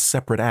level of a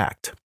separate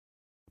act.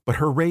 But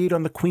her raid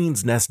on the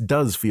Queen's Nest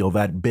does feel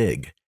that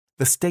big.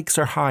 The stakes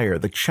are higher,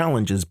 the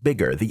challenge is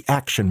bigger, the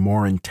action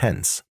more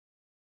intense.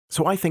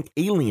 So I think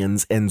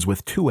Aliens ends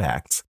with 2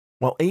 acts,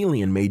 while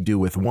Alien may do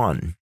with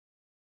 1.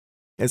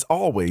 As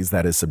always,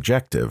 that is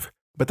subjective,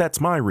 but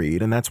that's my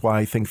read, and that's why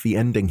I think the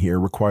ending here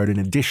required an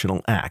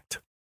additional act.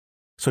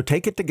 So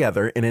take it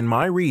together, and in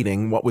my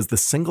reading, what was the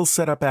single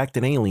setup act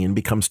in Alien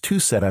becomes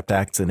 2 setup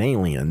acts in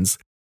Aliens,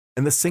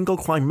 and the single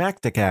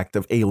climactic act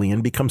of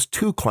Alien becomes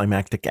 2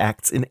 climactic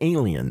acts in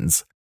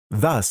Aliens,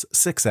 thus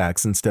 6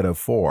 acts instead of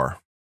 4.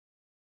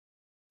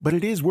 But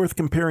it is worth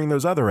comparing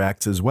those other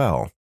acts as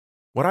well.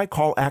 What I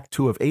call Act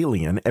 2 of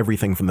Alien,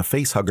 everything from the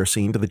facehugger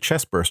scene to the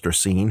chestburster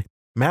scene,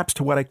 maps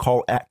to what I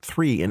call Act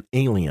 3 in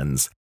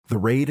Aliens, the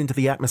raid into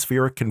the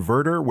atmospheric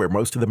converter where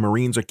most of the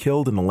Marines are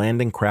killed and the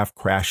landing craft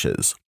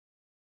crashes.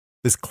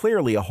 There's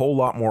clearly a whole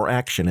lot more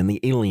action in the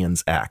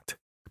Aliens act,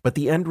 but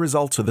the end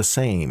results are the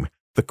same.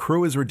 The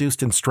crew is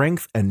reduced in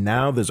strength, and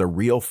now there's a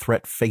real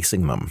threat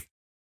facing them.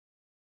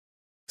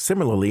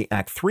 Similarly,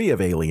 Act 3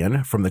 of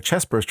Alien, from the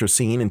chestburster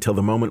scene until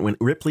the moment when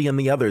Ripley and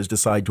the others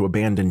decide to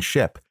abandon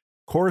ship,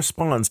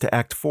 corresponds to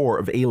Act 4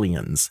 of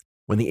Aliens,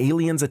 when the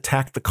aliens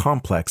attack the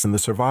complex and the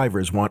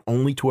survivors want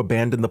only to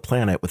abandon the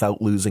planet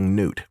without losing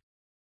Newt.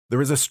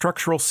 There is a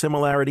structural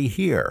similarity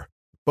here.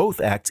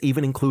 Both acts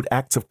even include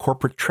acts of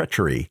corporate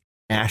treachery,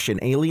 Ash in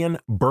Alien,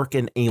 Burke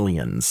in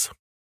Aliens.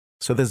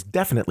 So there's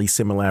definitely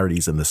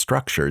similarities in the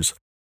structures,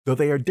 though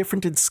they are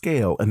different in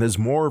scale and there's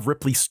more of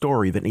Ripley's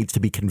story that needs to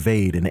be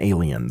conveyed in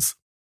Aliens.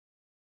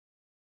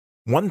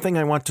 One thing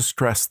I want to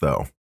stress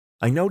though,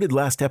 I noted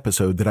last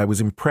episode that I was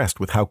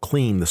impressed with how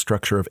clean the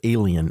structure of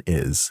Alien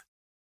is.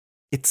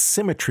 Its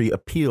symmetry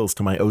appeals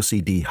to my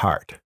OCD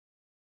heart.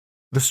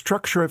 The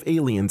structure of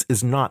Aliens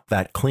is not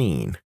that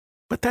clean,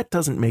 but that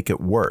doesn't make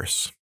it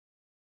worse.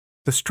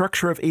 The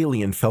structure of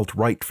Alien felt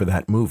right for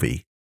that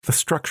movie. The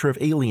structure of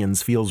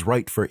Aliens feels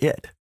right for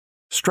it.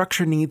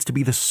 Structure needs to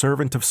be the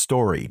servant of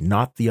story,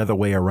 not the other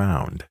way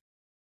around.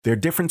 Their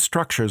different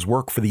structures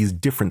work for these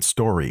different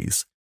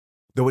stories.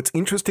 Though it's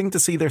interesting to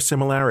see their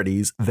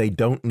similarities, they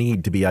don't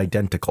need to be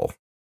identical.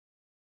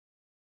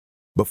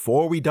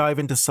 Before we dive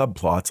into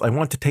subplots, I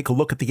want to take a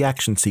look at the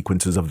action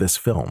sequences of this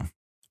film.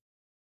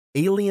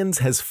 Aliens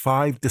has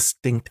 5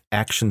 distinct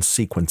action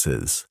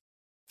sequences.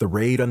 The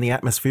raid on the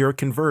atmospheric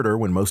converter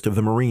when most of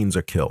the Marines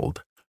are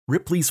killed,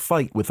 Ripley's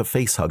fight with the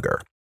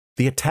facehugger,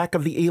 the attack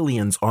of the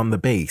aliens on the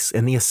base,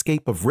 and the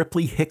escape of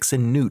Ripley, Hicks,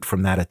 and Newt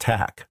from that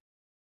attack.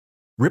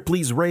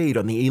 Ripley's raid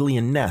on the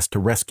alien nest to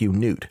rescue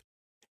Newt,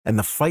 and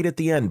the fight at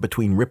the end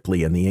between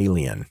Ripley and the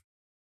alien.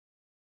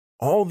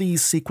 All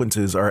these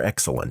sequences are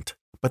excellent,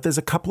 but there's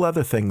a couple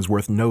other things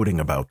worth noting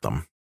about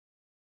them.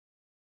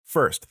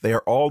 First, they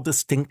are all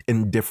distinct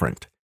and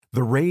different.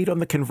 The raid on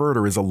the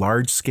converter is a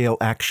large-scale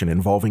action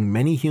involving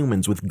many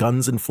humans with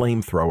guns and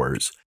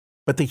flamethrowers,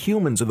 but the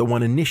humans are the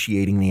one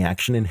initiating the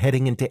action and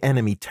heading into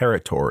enemy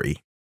territory.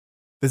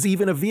 There's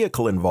even a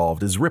vehicle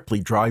involved as Ripley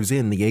drives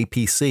in the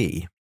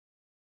APC.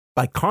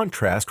 By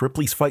contrast,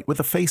 Ripley's fight with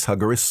the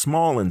facehugger is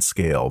small in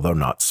scale, though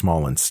not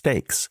small in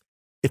stakes.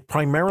 It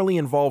primarily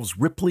involves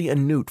Ripley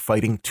and Newt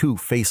fighting 2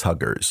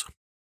 facehuggers.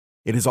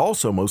 It is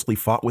also mostly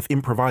fought with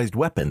improvised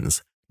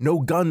weapons. No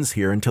guns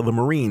here until the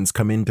Marines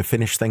come in to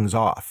finish things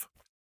off.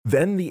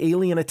 Then the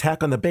alien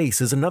attack on the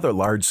base is another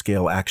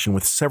large-scale action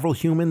with several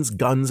humans,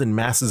 guns, and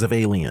masses of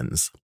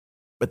aliens.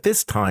 But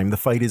this time the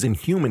fight is in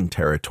human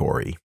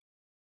territory.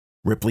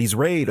 Ripley's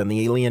raid on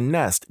the alien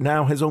nest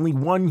now has only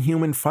one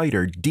human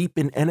fighter deep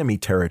in enemy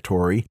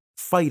territory,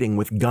 fighting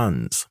with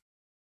guns.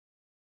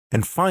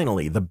 And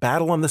finally, the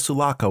battle on the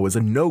Sulaco is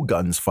a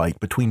no-guns fight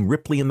between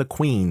Ripley and the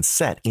Queen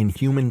set in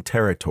human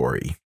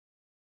territory.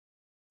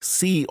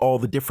 See all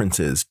the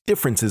differences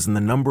in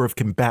the number of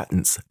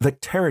combatants, the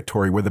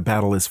territory where the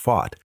battle is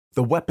fought,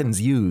 the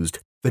weapons used,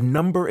 the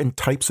number and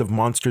types of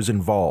monsters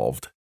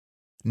involved.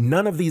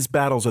 None of these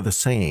battles are the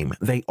same,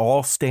 they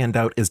all stand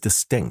out as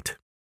distinct.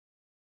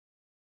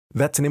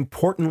 That's an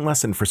important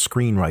lesson for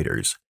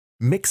screenwriters.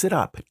 Mix it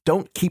up,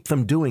 don't keep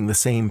them doing the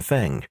same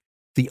thing.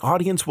 The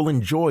audience will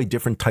enjoy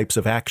different types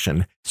of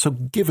action, so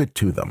give it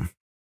to them.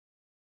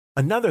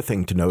 Another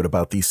thing to note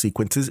about these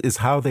sequences is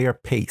how they are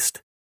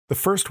paced. The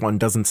first one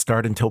doesn't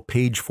start until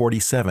page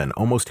 47,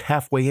 almost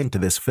halfway into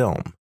this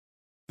film.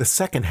 The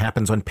second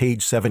happens on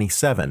page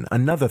 77,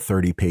 another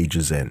 30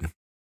 pages in.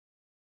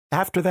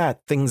 After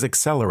that, things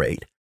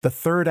accelerate. The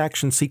third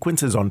action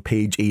sequence is on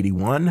page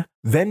 81,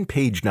 then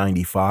page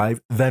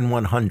 95, then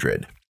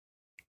 100.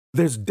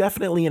 There's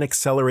definitely an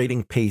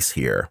accelerating pace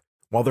here.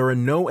 While there are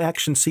no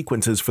action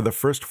sequences for the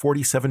first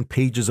 47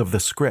 pages of the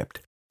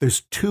script,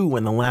 there's 2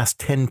 in the last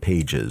 10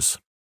 pages.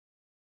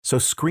 So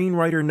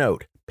screenwriter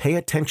note, pay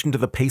attention to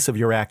the pace of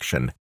your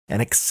action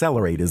and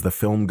accelerate as the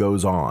film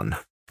goes on.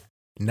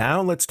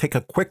 Now let's take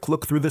a quick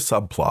look through the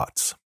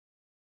subplots.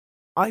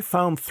 I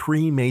found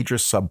 3 major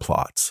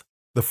subplots.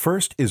 The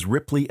first is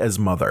Ripley as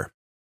mother.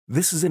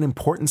 This is an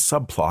important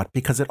subplot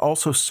because it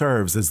also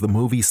serves as the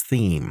movie's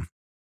theme.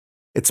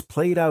 It's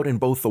played out in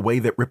both the way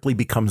that Ripley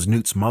becomes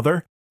Newt's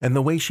mother and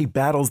the way she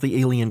battles the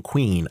alien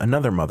queen,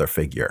 another mother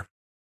figure.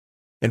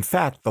 In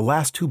fact, the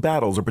last 2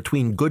 battles are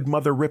between good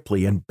Mother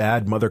Ripley and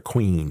bad Mother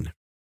Queen.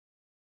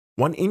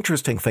 One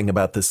interesting thing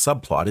about this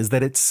subplot is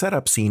that its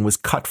setup scene was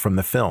cut from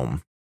the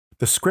film.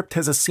 The script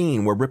has a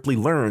scene where Ripley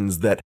learns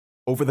that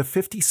over the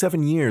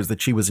 57 years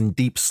that she was in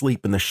deep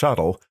sleep in the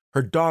shuttle,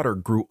 her daughter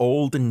grew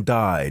old and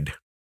died.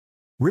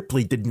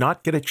 Ripley did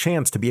not get a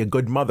chance to be a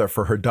good mother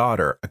for her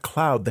daughter, a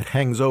cloud that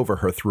hangs over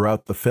her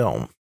throughout the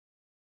film.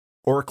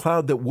 Or a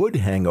cloud that would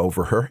hang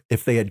over her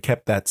if they had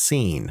kept that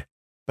scene.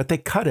 But they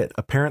cut it,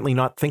 apparently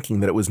not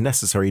thinking that it was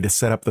necessary to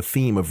set up the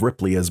theme of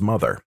Ripley as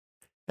mother.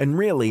 And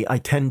really, I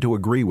tend to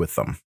agree with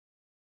them.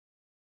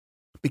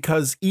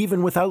 Because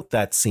even without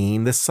that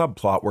scene, this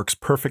subplot works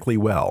perfectly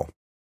well.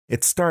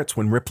 It starts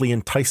when Ripley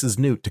entices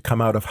Newt to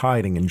come out of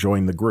hiding and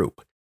join the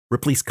group.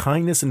 Ripley's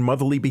kindness and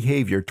motherly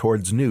behavior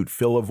towards Newt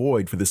fill a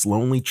void for this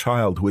lonely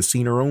child who has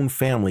seen her own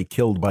family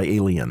killed by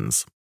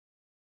aliens.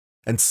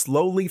 And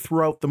slowly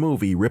throughout the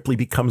movie, Ripley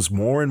becomes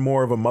more and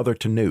more of a mother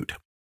to Newt.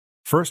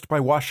 First by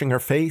washing her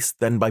face,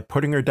 then by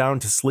putting her down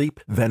to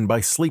sleep, then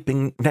by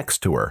sleeping next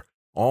to her.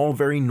 All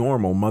very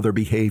normal mother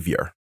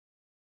behavior.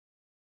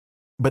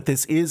 But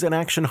this is an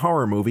action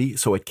horror movie,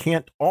 so it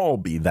can't all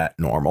be that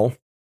normal.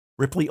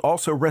 Ripley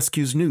also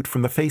rescues Newt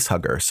from the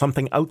facehugger,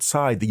 something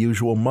outside the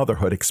usual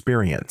motherhood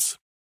experience.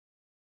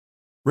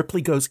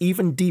 Ripley goes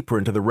even deeper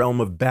into the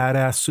realm of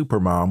badass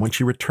supermom when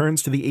she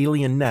returns to the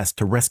alien nest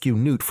to rescue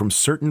Newt from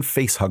certain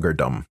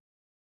facehuggerdom.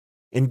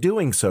 In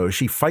doing so,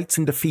 she fights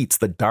and defeats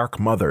the Dark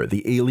Mother,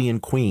 the alien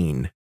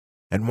queen.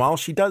 And while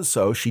she does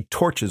so, she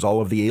torches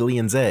all of the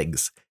aliens'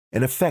 eggs,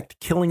 in effect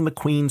killing the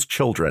queen's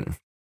children.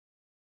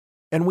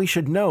 And we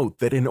should note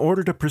that in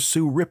order to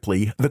pursue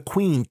Ripley, the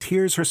queen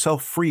tears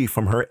herself free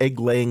from her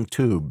egg-laying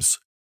tubes.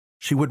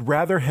 She would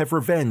rather have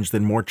revenge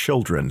than more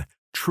children,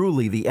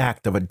 truly the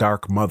act of a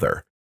Dark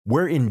Mother.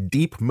 We're in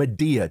deep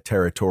Medea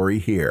territory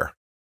here.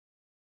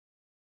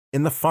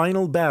 In the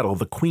final battle,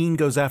 the queen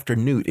goes after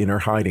Newt in her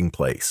hiding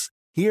place.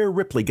 Here,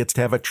 Ripley gets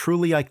to have a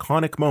truly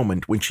iconic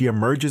moment when she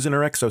emerges in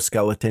her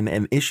exoskeleton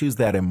and issues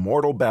that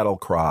immortal battle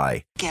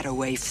cry. Get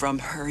away from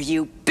her,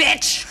 you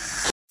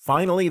bitch!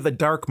 Finally, the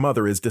Dark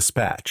Mother is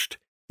dispatched,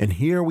 and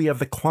here we have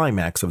the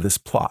climax of this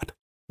plot,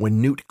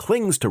 when Newt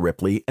clings to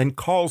Ripley and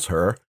calls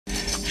her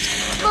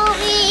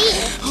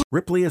Mommy!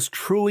 Ripley has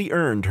truly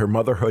earned her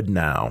motherhood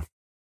now.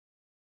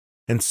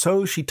 And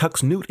so she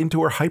tucks Newt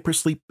into her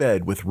hypersleep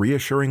bed with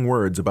reassuring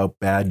words about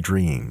bad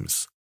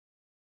dreams.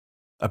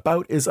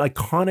 About as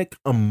iconic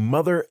a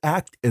mother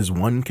act as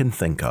one can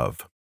think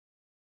of.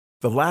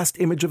 The last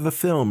image of the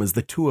film is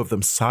the 2 of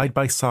them side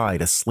by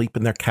side asleep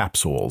in their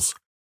capsules.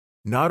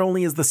 Not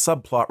only is the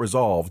subplot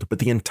resolved, but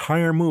the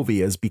entire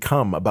movie has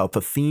become about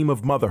the theme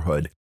of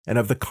motherhood and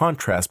of the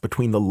contrast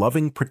between the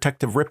loving,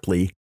 protective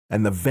Ripley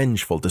and the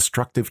vengeful,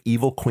 destructive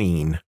evil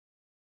queen.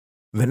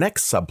 The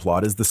next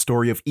subplot is the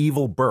story of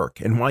evil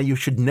Burke and why you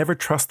should never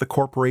trust the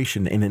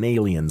corporation in an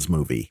Aliens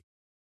movie.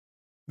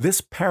 This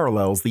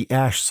parallels the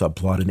Ash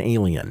subplot in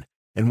Alien,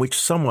 in which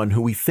someone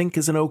who we think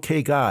is an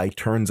okay guy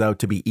turns out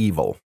to be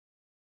evil.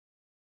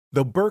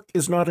 Though Burke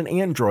is not an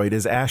android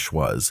as Ash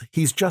was,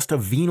 he's just a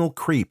venal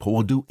creep who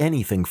will do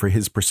anything for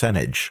his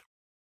percentage.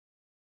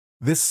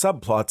 This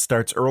subplot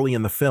starts early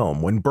in the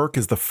film when Burke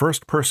is the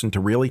first person to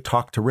really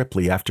talk to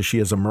Ripley after she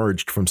has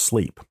emerged from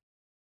sleep.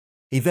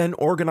 He then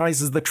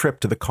organizes the trip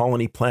to the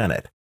colony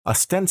planet,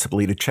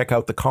 ostensibly to check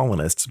out the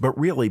colonists, but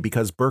really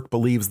because Burke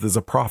believes there's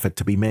a profit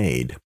to be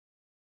made.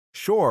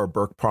 Sure,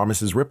 Burke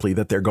promises Ripley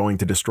that they're going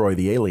to destroy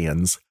the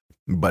aliens,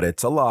 but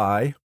it's a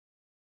lie.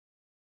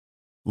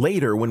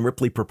 Later, when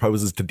Ripley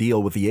proposes to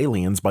deal with the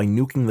aliens by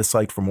nuking the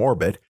site from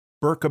orbit,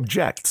 Burke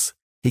objects.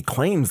 He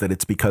claims that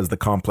it's because the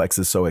complex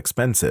is so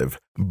expensive,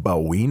 but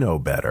we know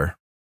better.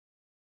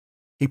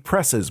 He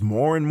presses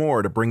more and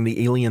more to bring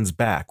the aliens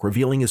back,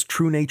 revealing his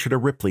true nature to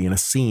Ripley in a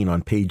scene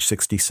on page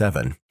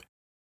 67.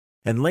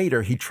 And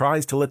later, he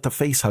tries to let the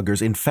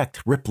facehuggers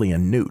infect Ripley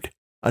and Newt,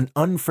 an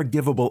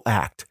unforgivable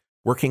act,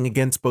 working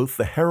against both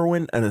the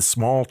heroine and a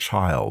small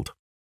child.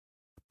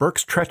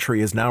 Burke's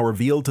treachery is now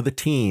revealed to the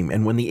team,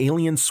 and when the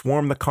aliens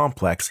swarm the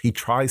complex, he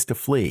tries to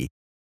flee,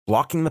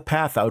 blocking the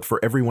path out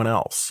for everyone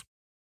else.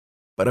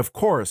 But of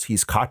course,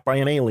 he's caught by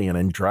an alien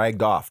and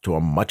dragged off to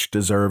a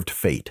much-deserved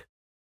fate.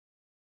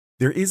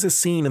 There is a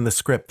scene in the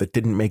script that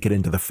didn't make it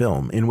into the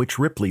film, in which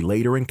Ripley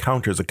later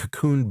encounters a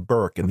cocooned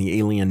Burke in the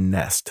alien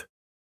nest.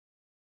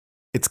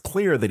 It's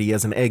clear that he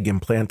has an egg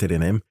implanted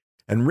in him,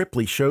 and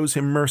Ripley shows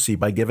him mercy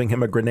by giving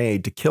him a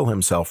grenade to kill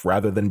himself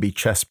rather than be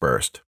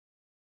chest-burst.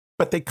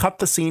 But they cut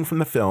the scene from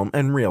the film,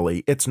 and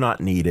really, it's not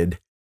needed,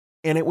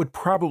 and it would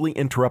probably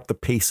interrupt the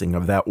pacing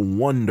of that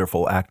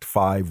wonderful Act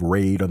 5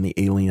 raid on the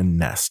alien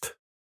nest.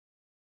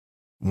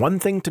 One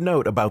thing to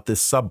note about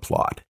this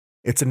subplot,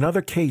 it's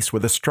another case where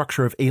the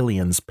structure of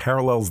Aliens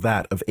parallels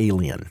that of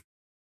Alien.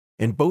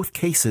 In both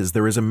cases,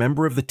 there is a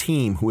member of the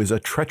team who is a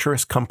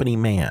treacherous company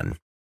man.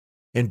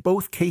 In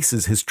both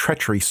cases, his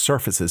treachery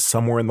surfaces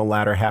somewhere in the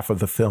latter half of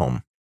the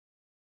film.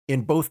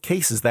 In both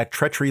cases, that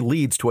treachery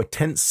leads to a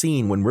tense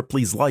scene when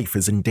Ripley's life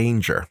is in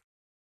danger.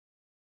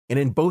 And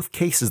in both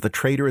cases, the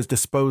traitor is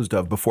disposed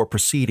of before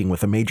proceeding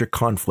with the major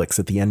conflicts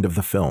at the end of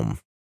the film.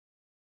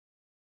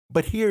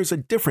 But here's a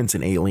difference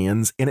in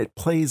Aliens, and it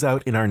plays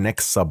out in our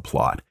next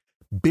subplot,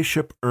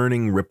 Bishop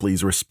earning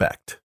Ripley's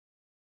respect.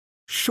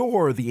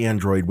 Sure, the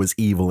android was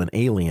evil and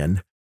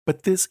alien,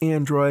 but this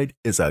android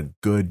is a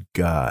good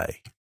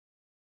guy.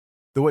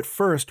 Though at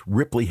first,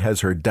 Ripley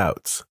has her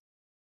doubts.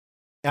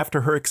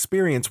 After her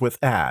experience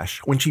with Ash,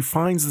 when she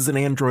finds there's an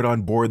android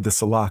on board the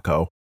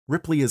Sulaco,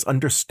 Ripley is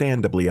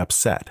understandably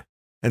upset,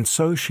 and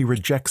so she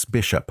rejects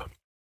Bishop.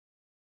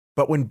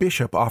 But when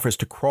Bishop offers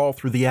to crawl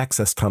through the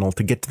access tunnel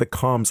to get to the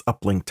comms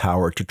uplink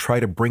tower to try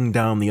to bring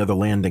down the other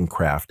landing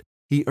craft,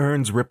 he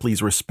earns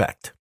Ripley's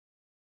respect.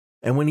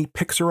 And when he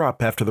picks her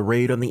up after the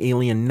raid on the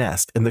alien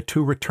nest and the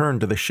two return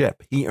to the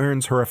ship, he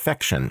earns her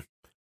affection.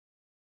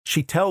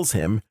 She tells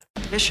him,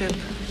 Bishop,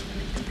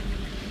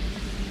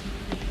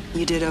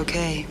 you did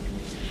okay.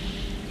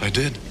 I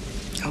did.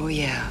 Oh,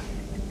 yeah.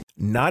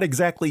 Not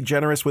exactly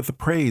generous with the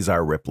praise,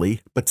 our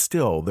Ripley, but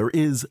still, there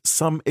is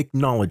some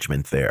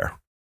acknowledgement there.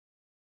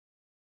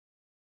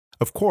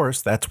 Of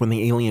course, that's when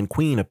the alien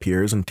queen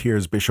appears and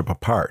tears Bishop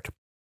apart.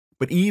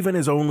 But even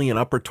as only an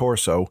upper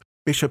torso,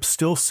 Bishop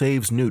still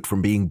saves Newt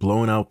from being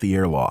blown out the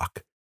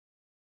airlock.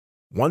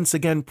 Once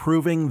again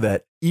proving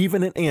that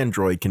even an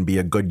android can be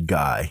a good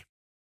guy.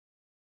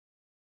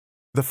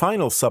 The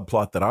final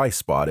subplot that I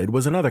spotted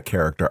was another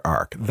character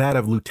arc, that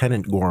of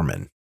Lieutenant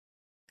Gorman.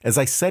 As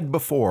I said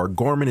before,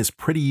 Gorman is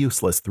pretty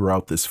useless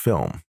throughout this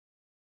film.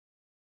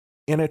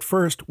 And at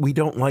first, we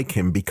don't like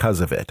him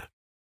because of it.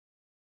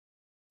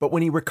 But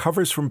when he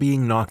recovers from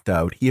being knocked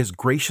out, he is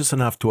gracious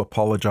enough to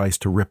apologize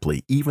to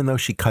Ripley, even though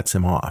she cuts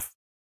him off.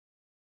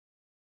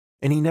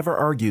 And he never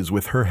argues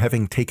with her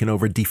having taken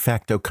over de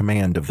facto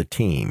command of the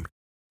team.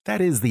 That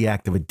is the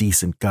act of a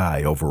decent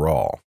guy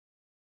overall.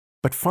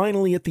 But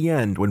finally at the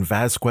end, when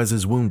Vasquez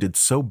is wounded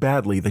so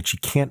badly that she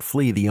can't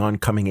flee the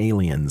oncoming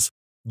aliens,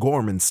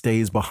 Gorman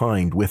stays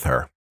behind with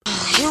her.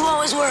 You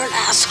always were an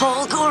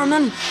asshole,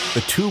 Gorman.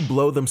 The two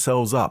blow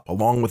themselves up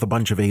along with a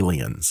bunch of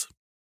aliens.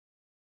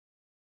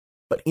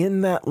 But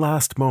in that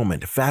last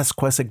moment,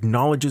 Vasquez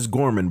acknowledges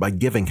Gorman by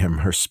giving him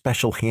her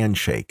special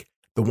handshake,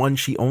 the one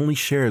she only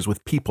shares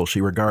with people she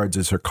regards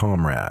as her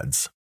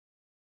comrades.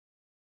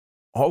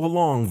 All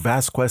along,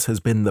 Vasquez has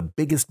been the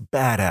biggest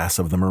badass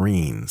of the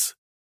Marines.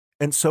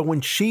 And so when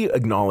she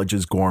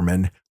acknowledges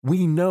Gorman,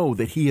 we know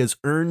that he has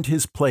earned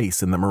his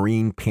place in the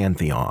Marine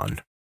pantheon.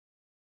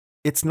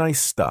 It's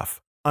nice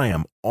stuff. I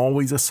am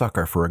always a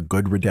sucker for a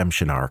good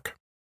redemption arc.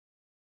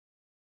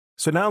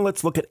 So now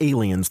let's look at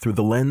Aliens through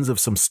the lens of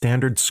some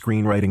standard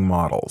screenwriting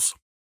models.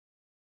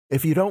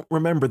 If you don't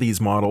remember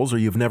these models or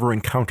you've never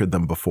encountered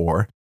them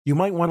before, you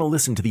might want to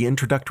listen to the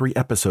introductory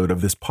episode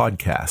of this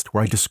podcast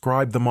where I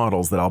describe the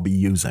models that I'll be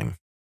using.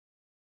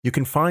 You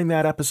can find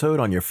that episode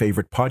on your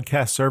favorite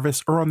podcast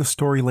service or on the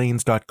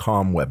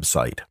StoryLanes.com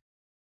website.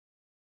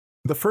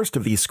 The first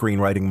of these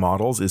screenwriting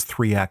models is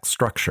 3-act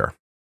structure.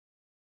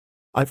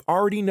 I've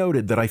already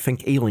noted that I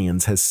think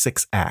Aliens has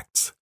 6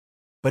 acts,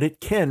 but it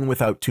can,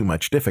 without too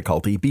much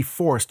difficulty, be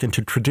forced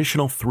into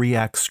traditional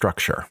 3-act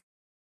structure.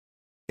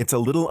 It's a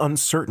little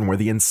uncertain where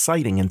the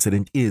inciting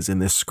incident is in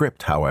this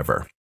script,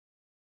 however.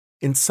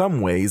 In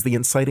some ways, the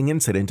inciting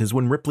incident is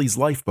when Ripley's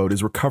lifeboat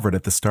is recovered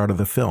at the start of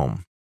the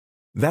film.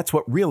 That's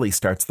what really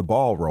starts the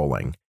ball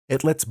rolling.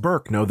 It lets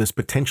Burke know there's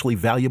potentially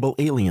valuable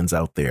aliens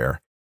out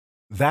there.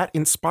 That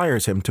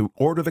inspires him to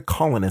order the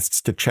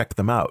colonists to check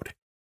them out.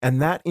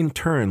 And that in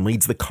turn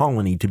leads the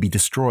colony to be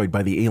destroyed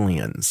by the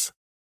aliens.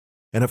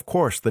 And of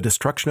course, the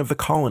destruction of the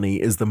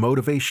colony is the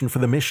motivation for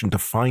the mission to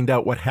find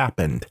out what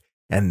happened,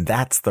 and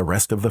that's the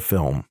rest of the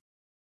film.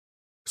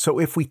 So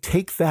if we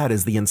take that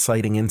as the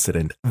inciting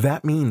incident,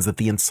 that means that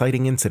the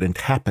inciting incident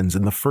happens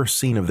in the first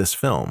scene of this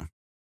film.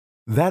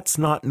 That's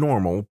not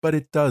normal, but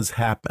it does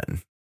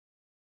happen.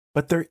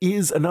 But there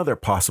is another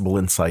possible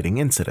inciting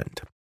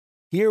incident.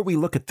 Here we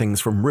look at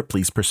things from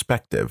Ripley's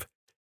perspective.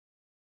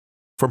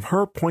 From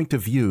her point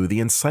of view,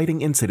 the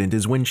inciting incident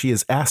is when she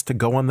is asked to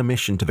go on the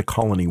mission to the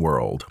colony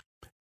world.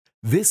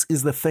 This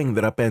is the thing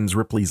that upends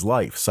Ripley's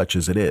life, such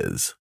as it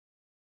is.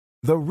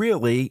 Though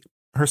really,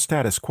 her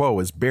status quo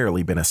has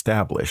barely been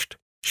established.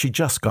 She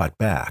just got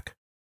back.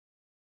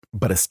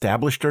 But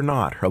established or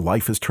not, her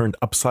life is turned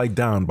upside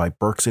down by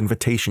Burke's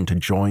invitation to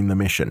join the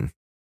mission.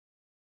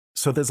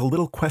 So there's a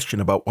little question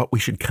about what we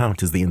should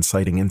count as the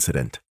inciting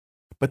incident.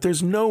 But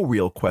there's no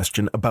real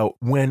question about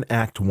when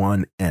Act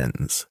 1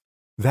 ends.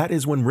 That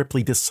is when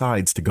Ripley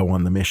decides to go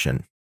on the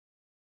mission.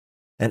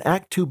 And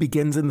Act 2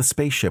 begins in the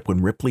spaceship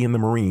when Ripley and the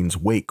Marines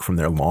wake from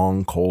their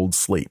long, cold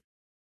sleep.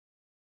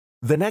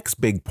 The next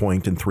big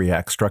point in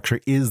 3-act structure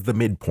is the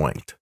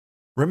midpoint.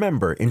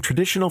 Remember, in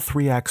traditional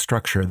 3-act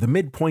structure, the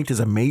midpoint is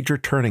a major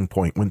turning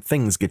point when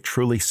things get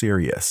truly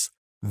serious.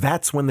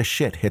 That's when the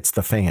shit hits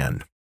the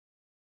fan.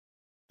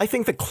 I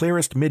think the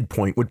clearest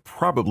midpoint would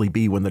probably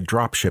be when the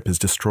dropship is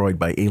destroyed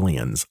by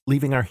aliens,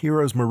 leaving our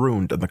heroes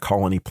marooned on the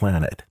colony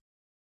planet.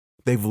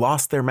 They've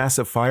lost their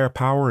massive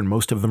firepower and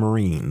most of the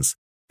Marines.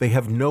 They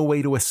have no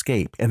way to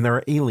escape, and there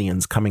are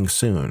aliens coming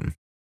soon.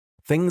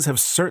 Things have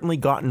certainly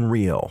gotten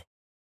real.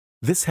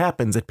 This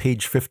happens at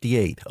page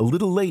 58, a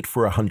little late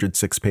for a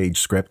 106-page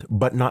script,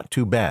 but not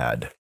too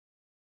bad.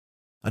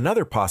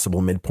 Another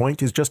possible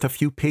midpoint is just a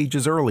few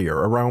pages earlier,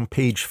 around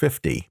page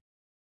 50.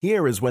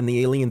 Here is when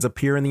the aliens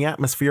appear in the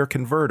atmosphere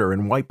converter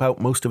and wipe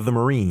out most of the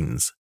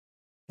Marines.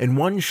 In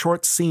one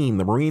short scene,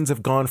 the Marines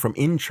have gone from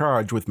in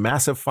charge with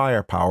massive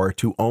firepower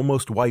to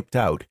almost wiped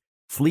out,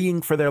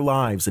 fleeing for their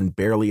lives and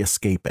barely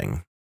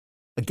escaping.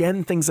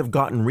 Again, things have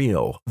gotten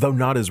real, though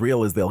not as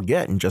real as they'll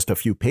get in just a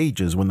few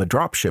pages when the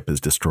dropship is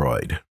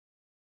destroyed.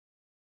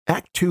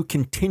 Act 2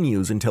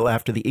 continues until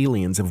after the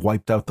aliens have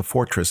wiped out the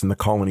fortress and the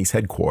colony's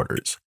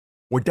headquarters.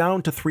 We're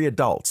down to 3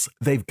 adults.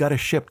 They've got a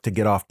ship to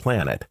get off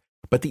planet,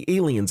 but the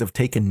aliens have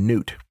taken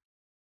Newt.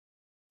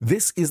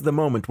 This is the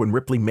moment when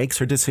Ripley makes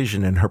her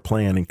decision and her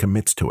plan and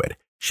commits to it.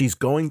 She's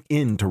going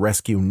in to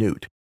rescue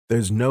Newt.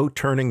 There's no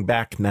turning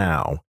back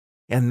now.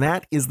 And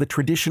that is the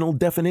traditional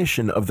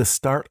definition of the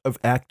start of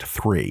Act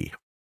 3.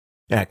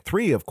 Act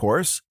 3, of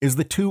course, is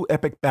the 2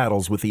 epic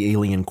battles with the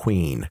alien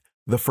queen,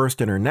 the first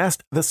in her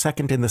nest, the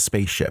second in the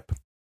spaceship.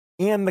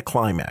 And the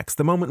climax,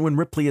 the moment when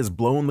Ripley has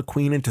blown the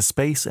queen into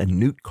space and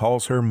Newt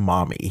calls her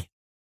mommy.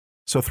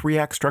 So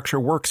 3-act structure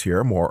works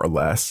here, more or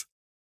less.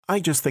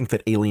 I just think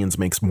that Aliens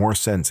makes more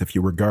sense if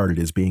you regard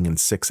it as being in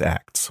 6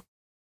 acts.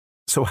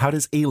 So how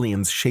does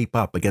Aliens shape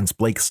up against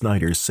Blake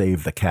Snyder's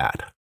Save the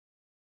Cat?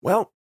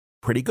 Well,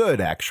 pretty good,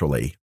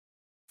 actually.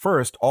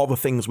 First, all the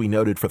things we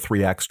noted for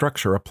 3-act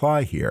structure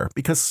apply here,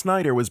 because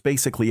Snyder was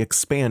basically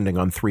expanding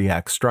on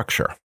 3-act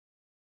structure.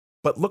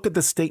 But look at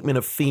the statement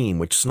of theme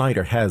which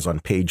Snyder has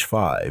on page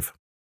 5.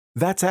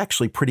 That's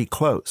actually pretty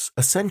close.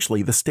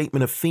 Essentially, the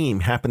statement of theme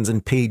happens in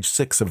page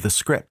 6 of the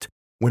script,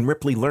 when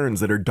Ripley learns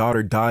that her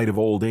daughter died of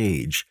old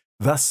age,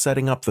 thus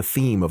setting up the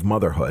theme of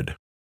motherhood.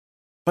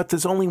 But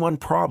there's only one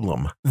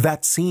problem.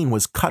 That scene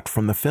was cut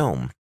from the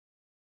film.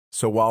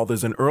 So while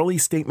there's an early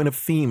statement of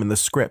theme in the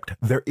script,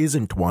 there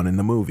isn't one in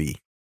the movie.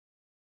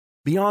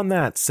 Beyond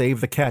that,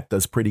 Save the Cat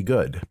does pretty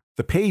good.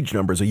 The page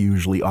numbers are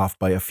usually off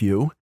by a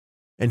few.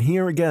 And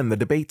here again, the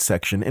debate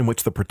section in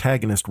which the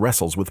protagonist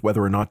wrestles with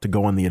whether or not to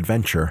go on the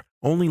adventure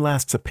only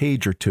lasts a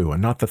page or two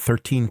and not the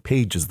 13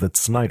 pages that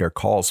Snyder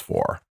calls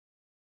for.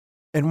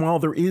 And while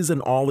there is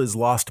an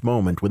all-is-lost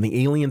moment when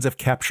the aliens have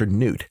captured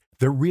Newt,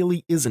 there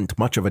really isn't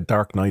much of a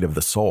dark night of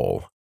the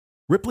soul.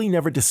 Ripley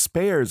never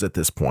despairs at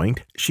this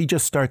point, she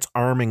just starts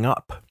arming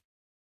up.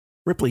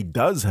 Ripley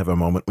does have a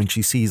moment when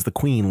she sees the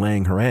queen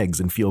laying her eggs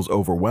and feels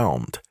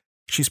overwhelmed.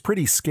 She's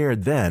pretty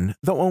scared then,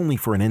 though only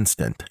for an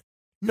instant.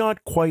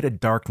 Not quite a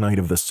dark night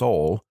of the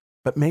soul,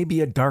 but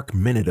maybe a dark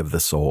minute of the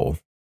soul.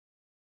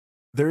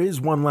 There is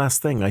one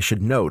last thing I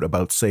should note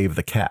about Save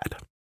the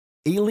Cat.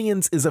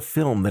 Aliens is a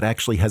film that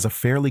actually has a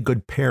fairly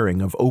good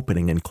pairing of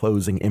opening and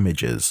closing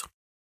images.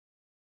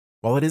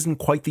 While it isn't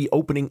quite the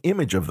opening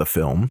image of the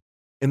film,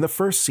 in the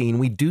first scene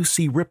we do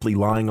see Ripley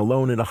lying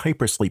alone in a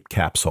hypersleep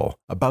capsule,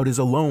 about as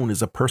alone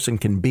as a person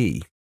can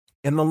be.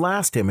 And the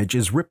last image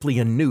is Ripley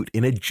and Newt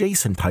in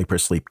adjacent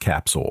hypersleep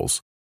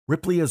capsules.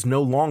 Ripley is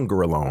no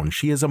longer alone,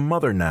 she is a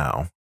mother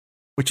now,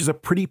 which is a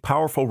pretty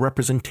powerful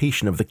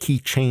representation of the key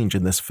change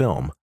in this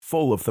film,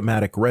 full of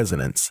thematic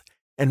resonance,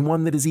 and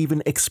one that is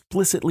even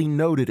explicitly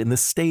noted in the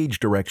stage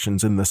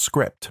directions in the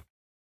script.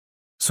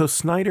 So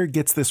Snyder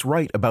gets this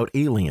right about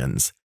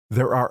Aliens.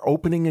 There are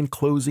opening and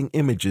closing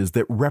images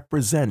that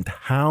represent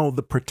how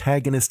the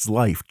protagonist's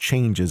life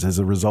changes as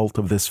a result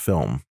of this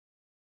film.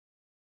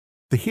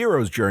 The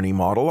hero's journey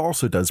model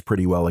also does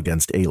pretty well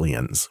against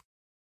Aliens.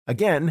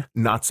 Again,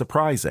 not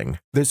surprising.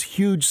 There's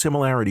huge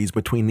similarities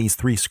between these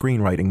three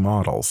screenwriting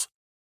models.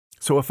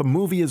 So if a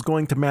movie is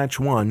going to match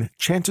one,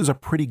 chances are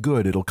pretty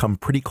good it'll come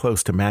pretty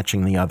close to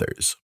matching the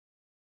others.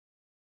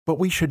 But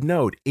we should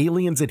note,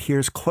 Aliens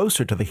adheres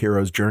closer to the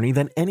hero's journey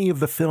than any of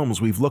the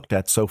films we've looked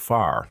at so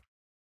far.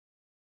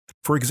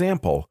 For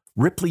example,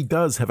 Ripley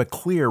does have a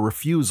clear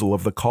refusal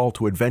of the call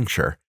to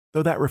adventure,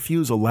 though that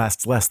refusal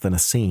lasts less than a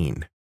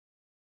scene.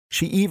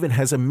 She even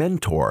has a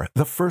mentor,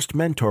 the first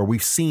mentor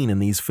we've seen in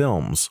these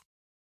films.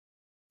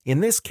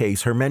 In this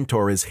case, her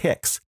mentor is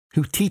Hicks,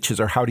 who teaches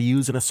her how to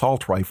use an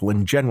assault rifle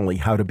and generally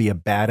how to be a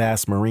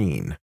badass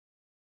Marine.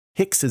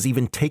 Hicks is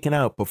even taken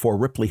out before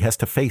Ripley has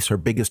to face her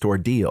biggest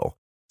ordeal,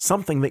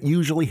 something that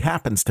usually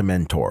happens to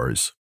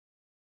mentors.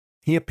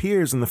 He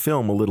appears in the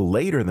film a little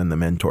later than the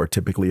mentor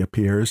typically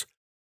appears,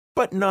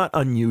 but not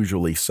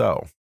unusually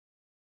so.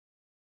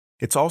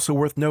 It's also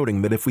worth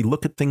noting that if we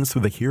look at things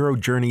through the hero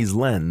journey's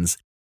lens,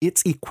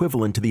 its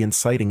equivalent to the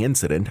inciting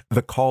incident,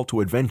 the call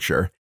to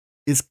adventure,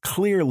 is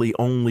clearly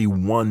only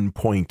one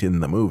point in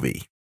the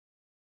movie.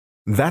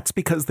 That's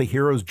because the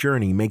hero's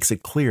journey makes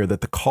it clear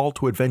that the call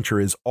to adventure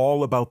is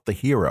all about the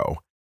hero,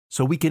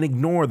 so we can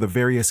ignore the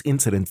various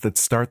incidents that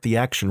start the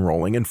action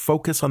rolling and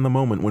focus on the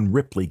moment when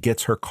Ripley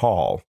gets her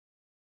call.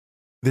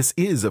 This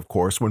is, of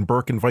course, when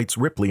Burke invites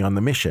Ripley on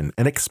the mission,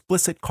 an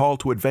explicit call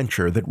to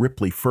adventure that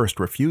Ripley first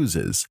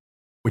refuses,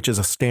 which is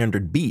a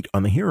standard beat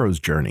on the hero's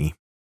journey.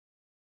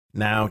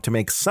 Now, to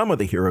make some of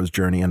the hero's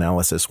journey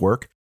analysis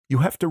work, you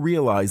have to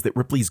realize that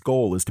Ripley's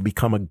goal is to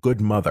become a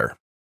good mother.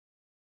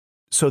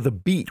 So the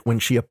beat when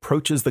she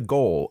approaches the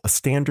goal, a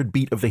standard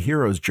beat of the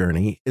hero's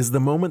journey, is the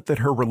moment that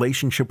her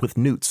relationship with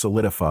Newt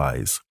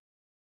solidifies.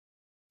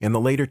 And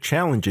the later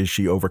challenges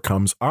she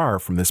overcomes are,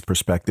 from this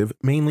perspective,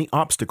 mainly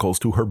obstacles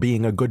to her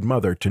being a good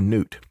mother to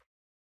Newt.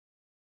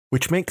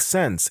 Which makes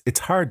sense.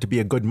 It's hard to be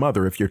a good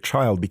mother if your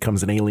child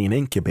becomes an alien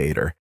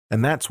incubator,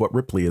 and that's what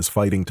Ripley is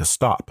fighting to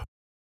stop.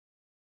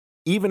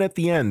 Even at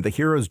the end, the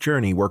hero's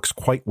journey works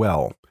quite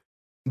well.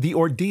 The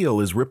ordeal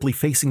is Ripley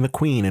facing the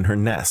Queen in her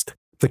nest.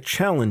 The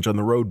challenge on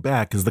the road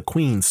back is the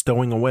Queen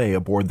stowing away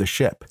aboard the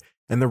ship,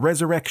 and the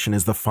resurrection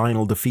is the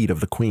final defeat of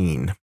the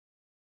Queen.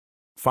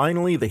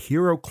 Finally, the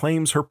hero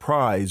claims her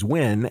prize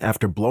when,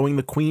 after blowing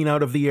the Queen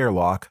out of the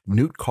airlock,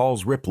 Newt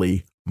calls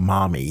Ripley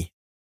Mommy.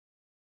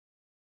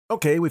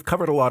 Okay, we've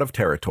covered a lot of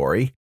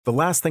territory. The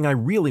last thing I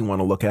really want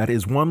to look at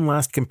is one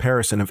last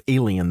comparison of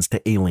Aliens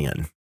to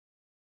Alien.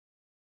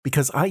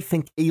 Because I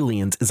think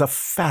Aliens is a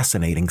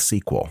fascinating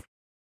sequel.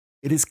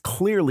 It is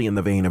clearly in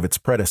the vein of its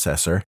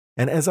predecessor,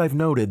 and as I've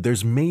noted,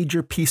 there's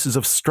major pieces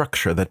of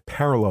structure that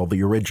parallel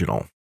the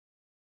original.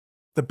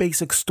 The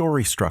basic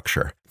story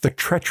structure, the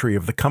treachery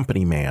of the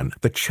company man,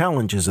 the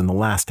challenges in the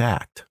last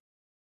act.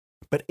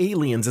 But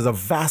Aliens is a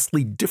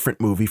vastly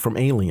different movie from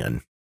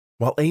Alien.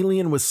 While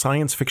Alien was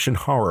science fiction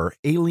horror,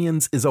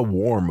 Aliens is a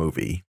war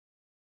movie.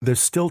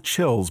 There's still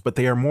chills, but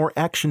they are more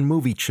action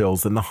movie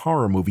chills than the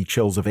horror movie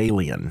chills of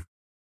Alien.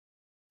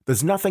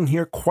 There's nothing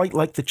here quite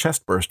like the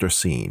chestburster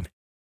scene,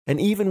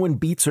 and even when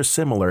beats are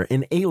similar,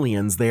 in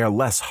Aliens they are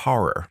less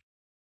horror.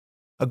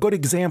 A good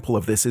example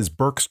of this is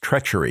Burke's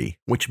treachery,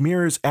 which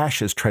mirrors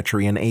Ash's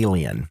treachery in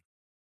Alien.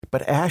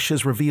 But Ash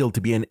is revealed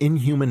to be an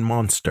inhuman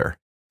monster.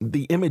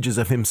 The images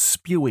of him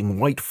spewing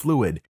white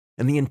fluid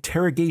and the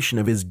interrogation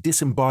of his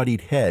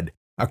disembodied head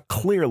are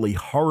clearly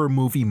horror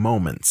movie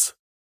moments.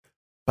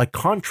 By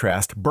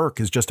contrast, Burke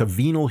is just a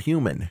venal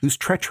human whose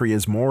treachery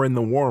is more in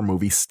the war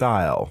movie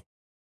style.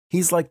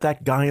 He's like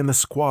that guy in the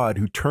squad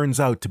who turns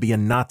out to be a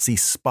Nazi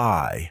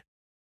spy.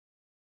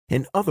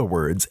 In other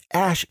words,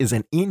 Ash is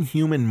an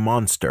inhuman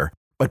monster,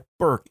 but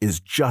Burke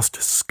is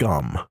just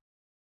scum.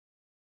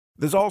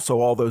 There's also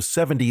all those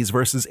 70s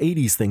versus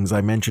 80s things I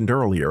mentioned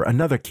earlier,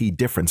 another key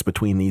difference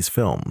between these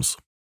films.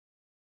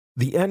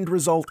 The end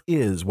result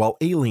is, while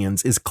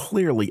Aliens is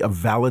clearly a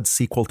valid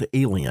sequel to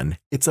Alien,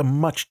 it's a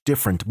much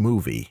different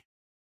movie.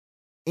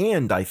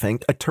 And, I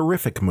think, a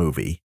terrific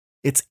movie.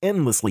 It's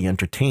endlessly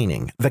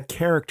entertaining, the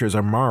characters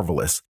are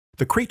marvelous,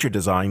 the creature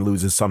design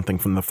loses something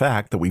from the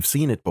fact that we've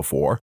seen it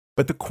before,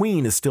 but the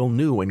Queen is still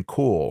new and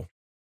cool.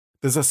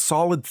 There's a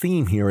solid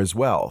theme here as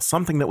well,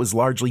 something that was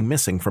largely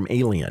missing from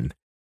Alien.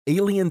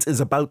 Aliens is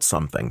about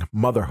something,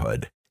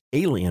 motherhood.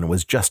 Alien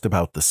was just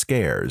about the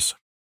scares.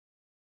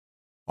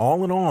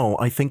 All in all,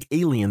 I think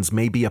Aliens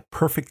may be a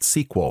perfect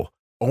sequel,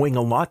 owing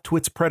a lot to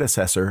its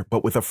predecessor,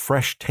 but with a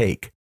fresh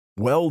take.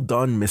 Well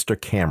done, Mr.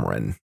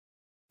 Cameron.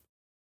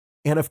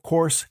 And of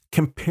course,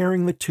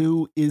 comparing the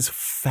two is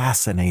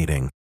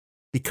fascinating,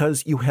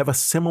 because you have a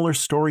similar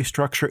story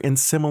structure and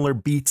similar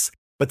beats,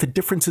 but the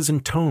differences in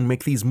tone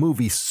make these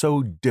movies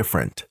so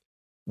different.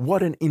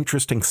 What an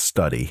interesting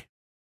study.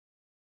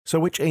 So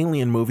which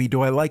Alien movie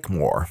do I like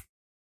more?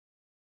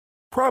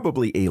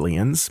 Probably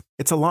Aliens.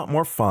 It's a lot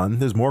more fun,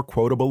 there's more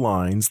quotable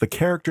lines, the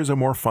characters are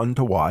more fun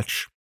to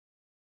watch.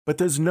 But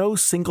there's no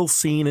single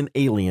scene in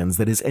Aliens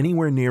that is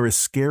anywhere near as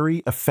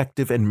scary,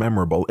 effective, and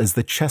memorable as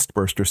the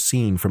chestburster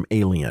scene from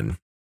Alien.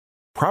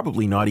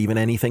 Probably not even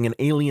anything in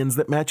Aliens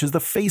that matches the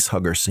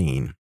facehugger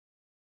scene.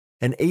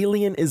 An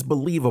alien is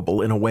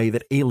believable in a way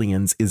that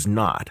Aliens is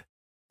not,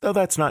 though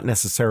that's not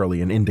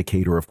necessarily an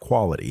indicator of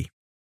quality.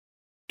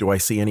 Do I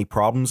see any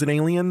problems in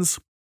Aliens?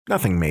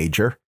 Nothing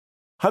major.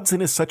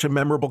 Hudson is such a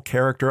memorable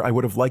character, I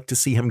would have liked to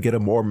see him get a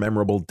more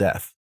memorable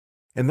death.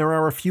 And there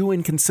are a few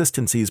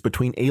inconsistencies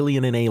between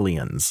Alien and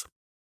Aliens.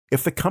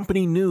 If the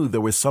company knew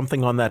there was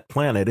something on that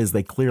planet, as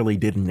they clearly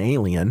did in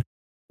Alien,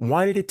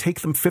 why did it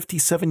take them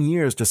 57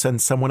 years to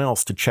send someone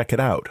else to check it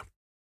out?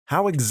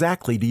 How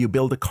exactly do you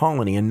build a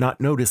colony and not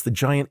notice the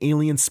giant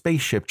alien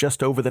spaceship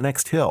just over the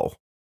next hill?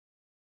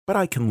 But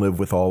I can live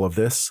with all of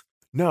this.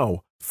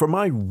 No, for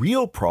my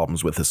real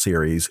problems with the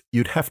series,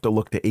 you'd have to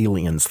look to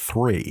Aliens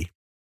 3.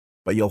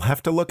 But you'll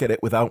have to look at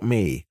it without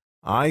me.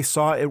 I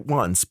saw it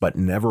once, but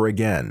never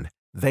again.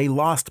 They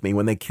lost me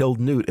when they killed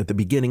Newt at the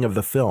beginning of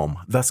the film,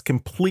 thus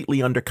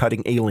completely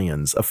undercutting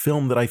Aliens, a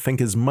film that I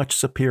think is much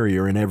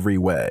superior in every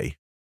way.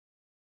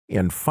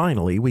 And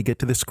finally, we get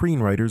to the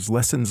screenwriter's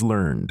lessons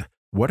learned.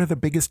 What are the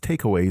biggest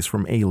takeaways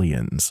from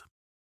Aliens?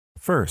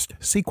 First,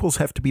 sequels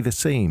have to be the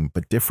same,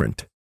 but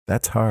different.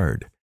 That's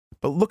hard.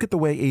 But look at the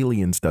way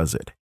Aliens does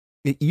it.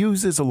 It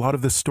uses a lot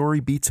of the story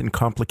beats and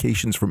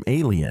complications from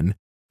Alien,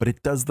 but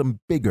it does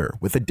them bigger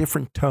with a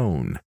different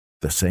tone.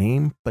 The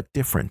same, but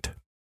different.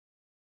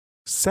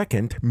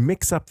 Second,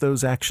 mix up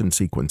those action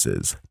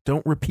sequences.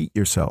 Don't repeat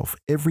yourself.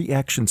 Every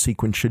action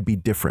sequence should be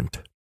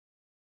different.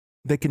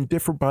 They can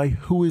differ by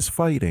who is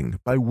fighting,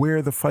 by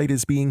where the fight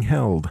is being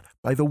held,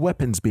 by the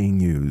weapons being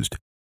used,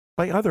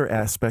 by other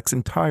aspects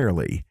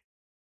entirely.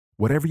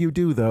 Whatever you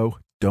do, though,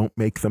 don't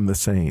make them the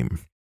same.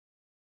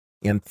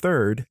 And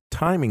third,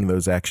 timing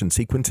those action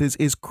sequences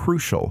is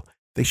crucial.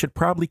 They should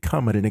probably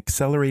come at an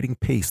accelerating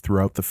pace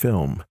throughout the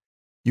film.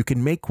 You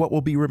can make what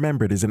will be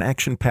remembered as an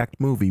action-packed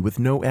movie with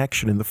no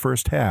action in the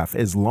first half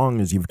as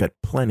long as you've got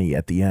plenty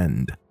at the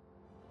end.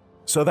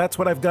 So that's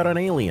what I've got on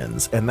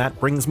Aliens, and that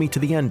brings me to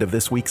the end of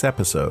this week's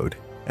episode.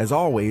 As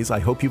always, I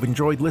hope you've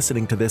enjoyed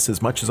listening to this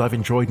as much as I've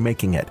enjoyed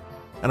making it,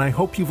 and I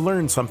hope you've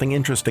learned something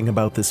interesting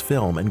about this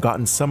film and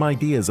gotten some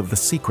ideas of the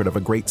secret of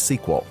a great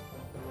sequel.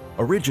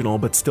 Original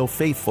but still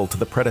faithful to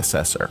the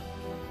predecessor.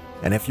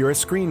 And if you're a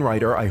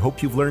screenwriter, I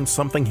hope you've learned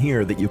something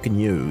here that you can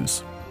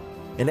use.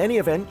 In any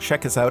event,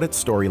 check us out at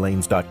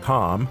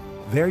StoryLanes.com.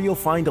 There you'll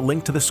find a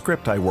link to the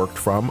script I worked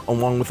from,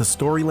 along with a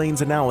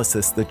Storylanes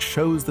analysis that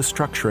shows the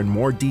structure in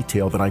more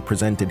detail than I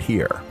presented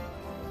here.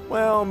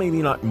 Well,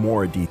 maybe not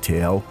more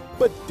detail,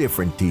 but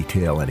different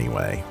detail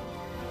anyway.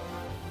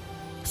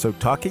 So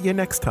talk at you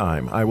next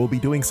time. I will be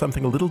doing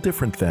something a little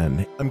different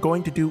then. I'm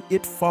going to do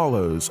It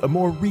Follows, a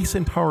more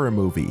recent horror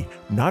movie.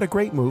 Not a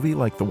great movie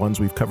like the ones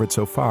we've covered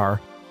so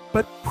far,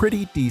 but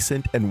pretty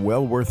decent and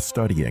well worth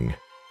studying.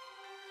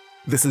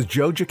 This is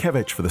Joe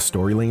Jurkevich for the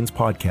Storylanes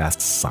podcast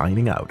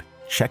signing out.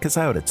 Check us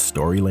out at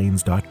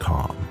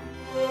StoryLanes.com.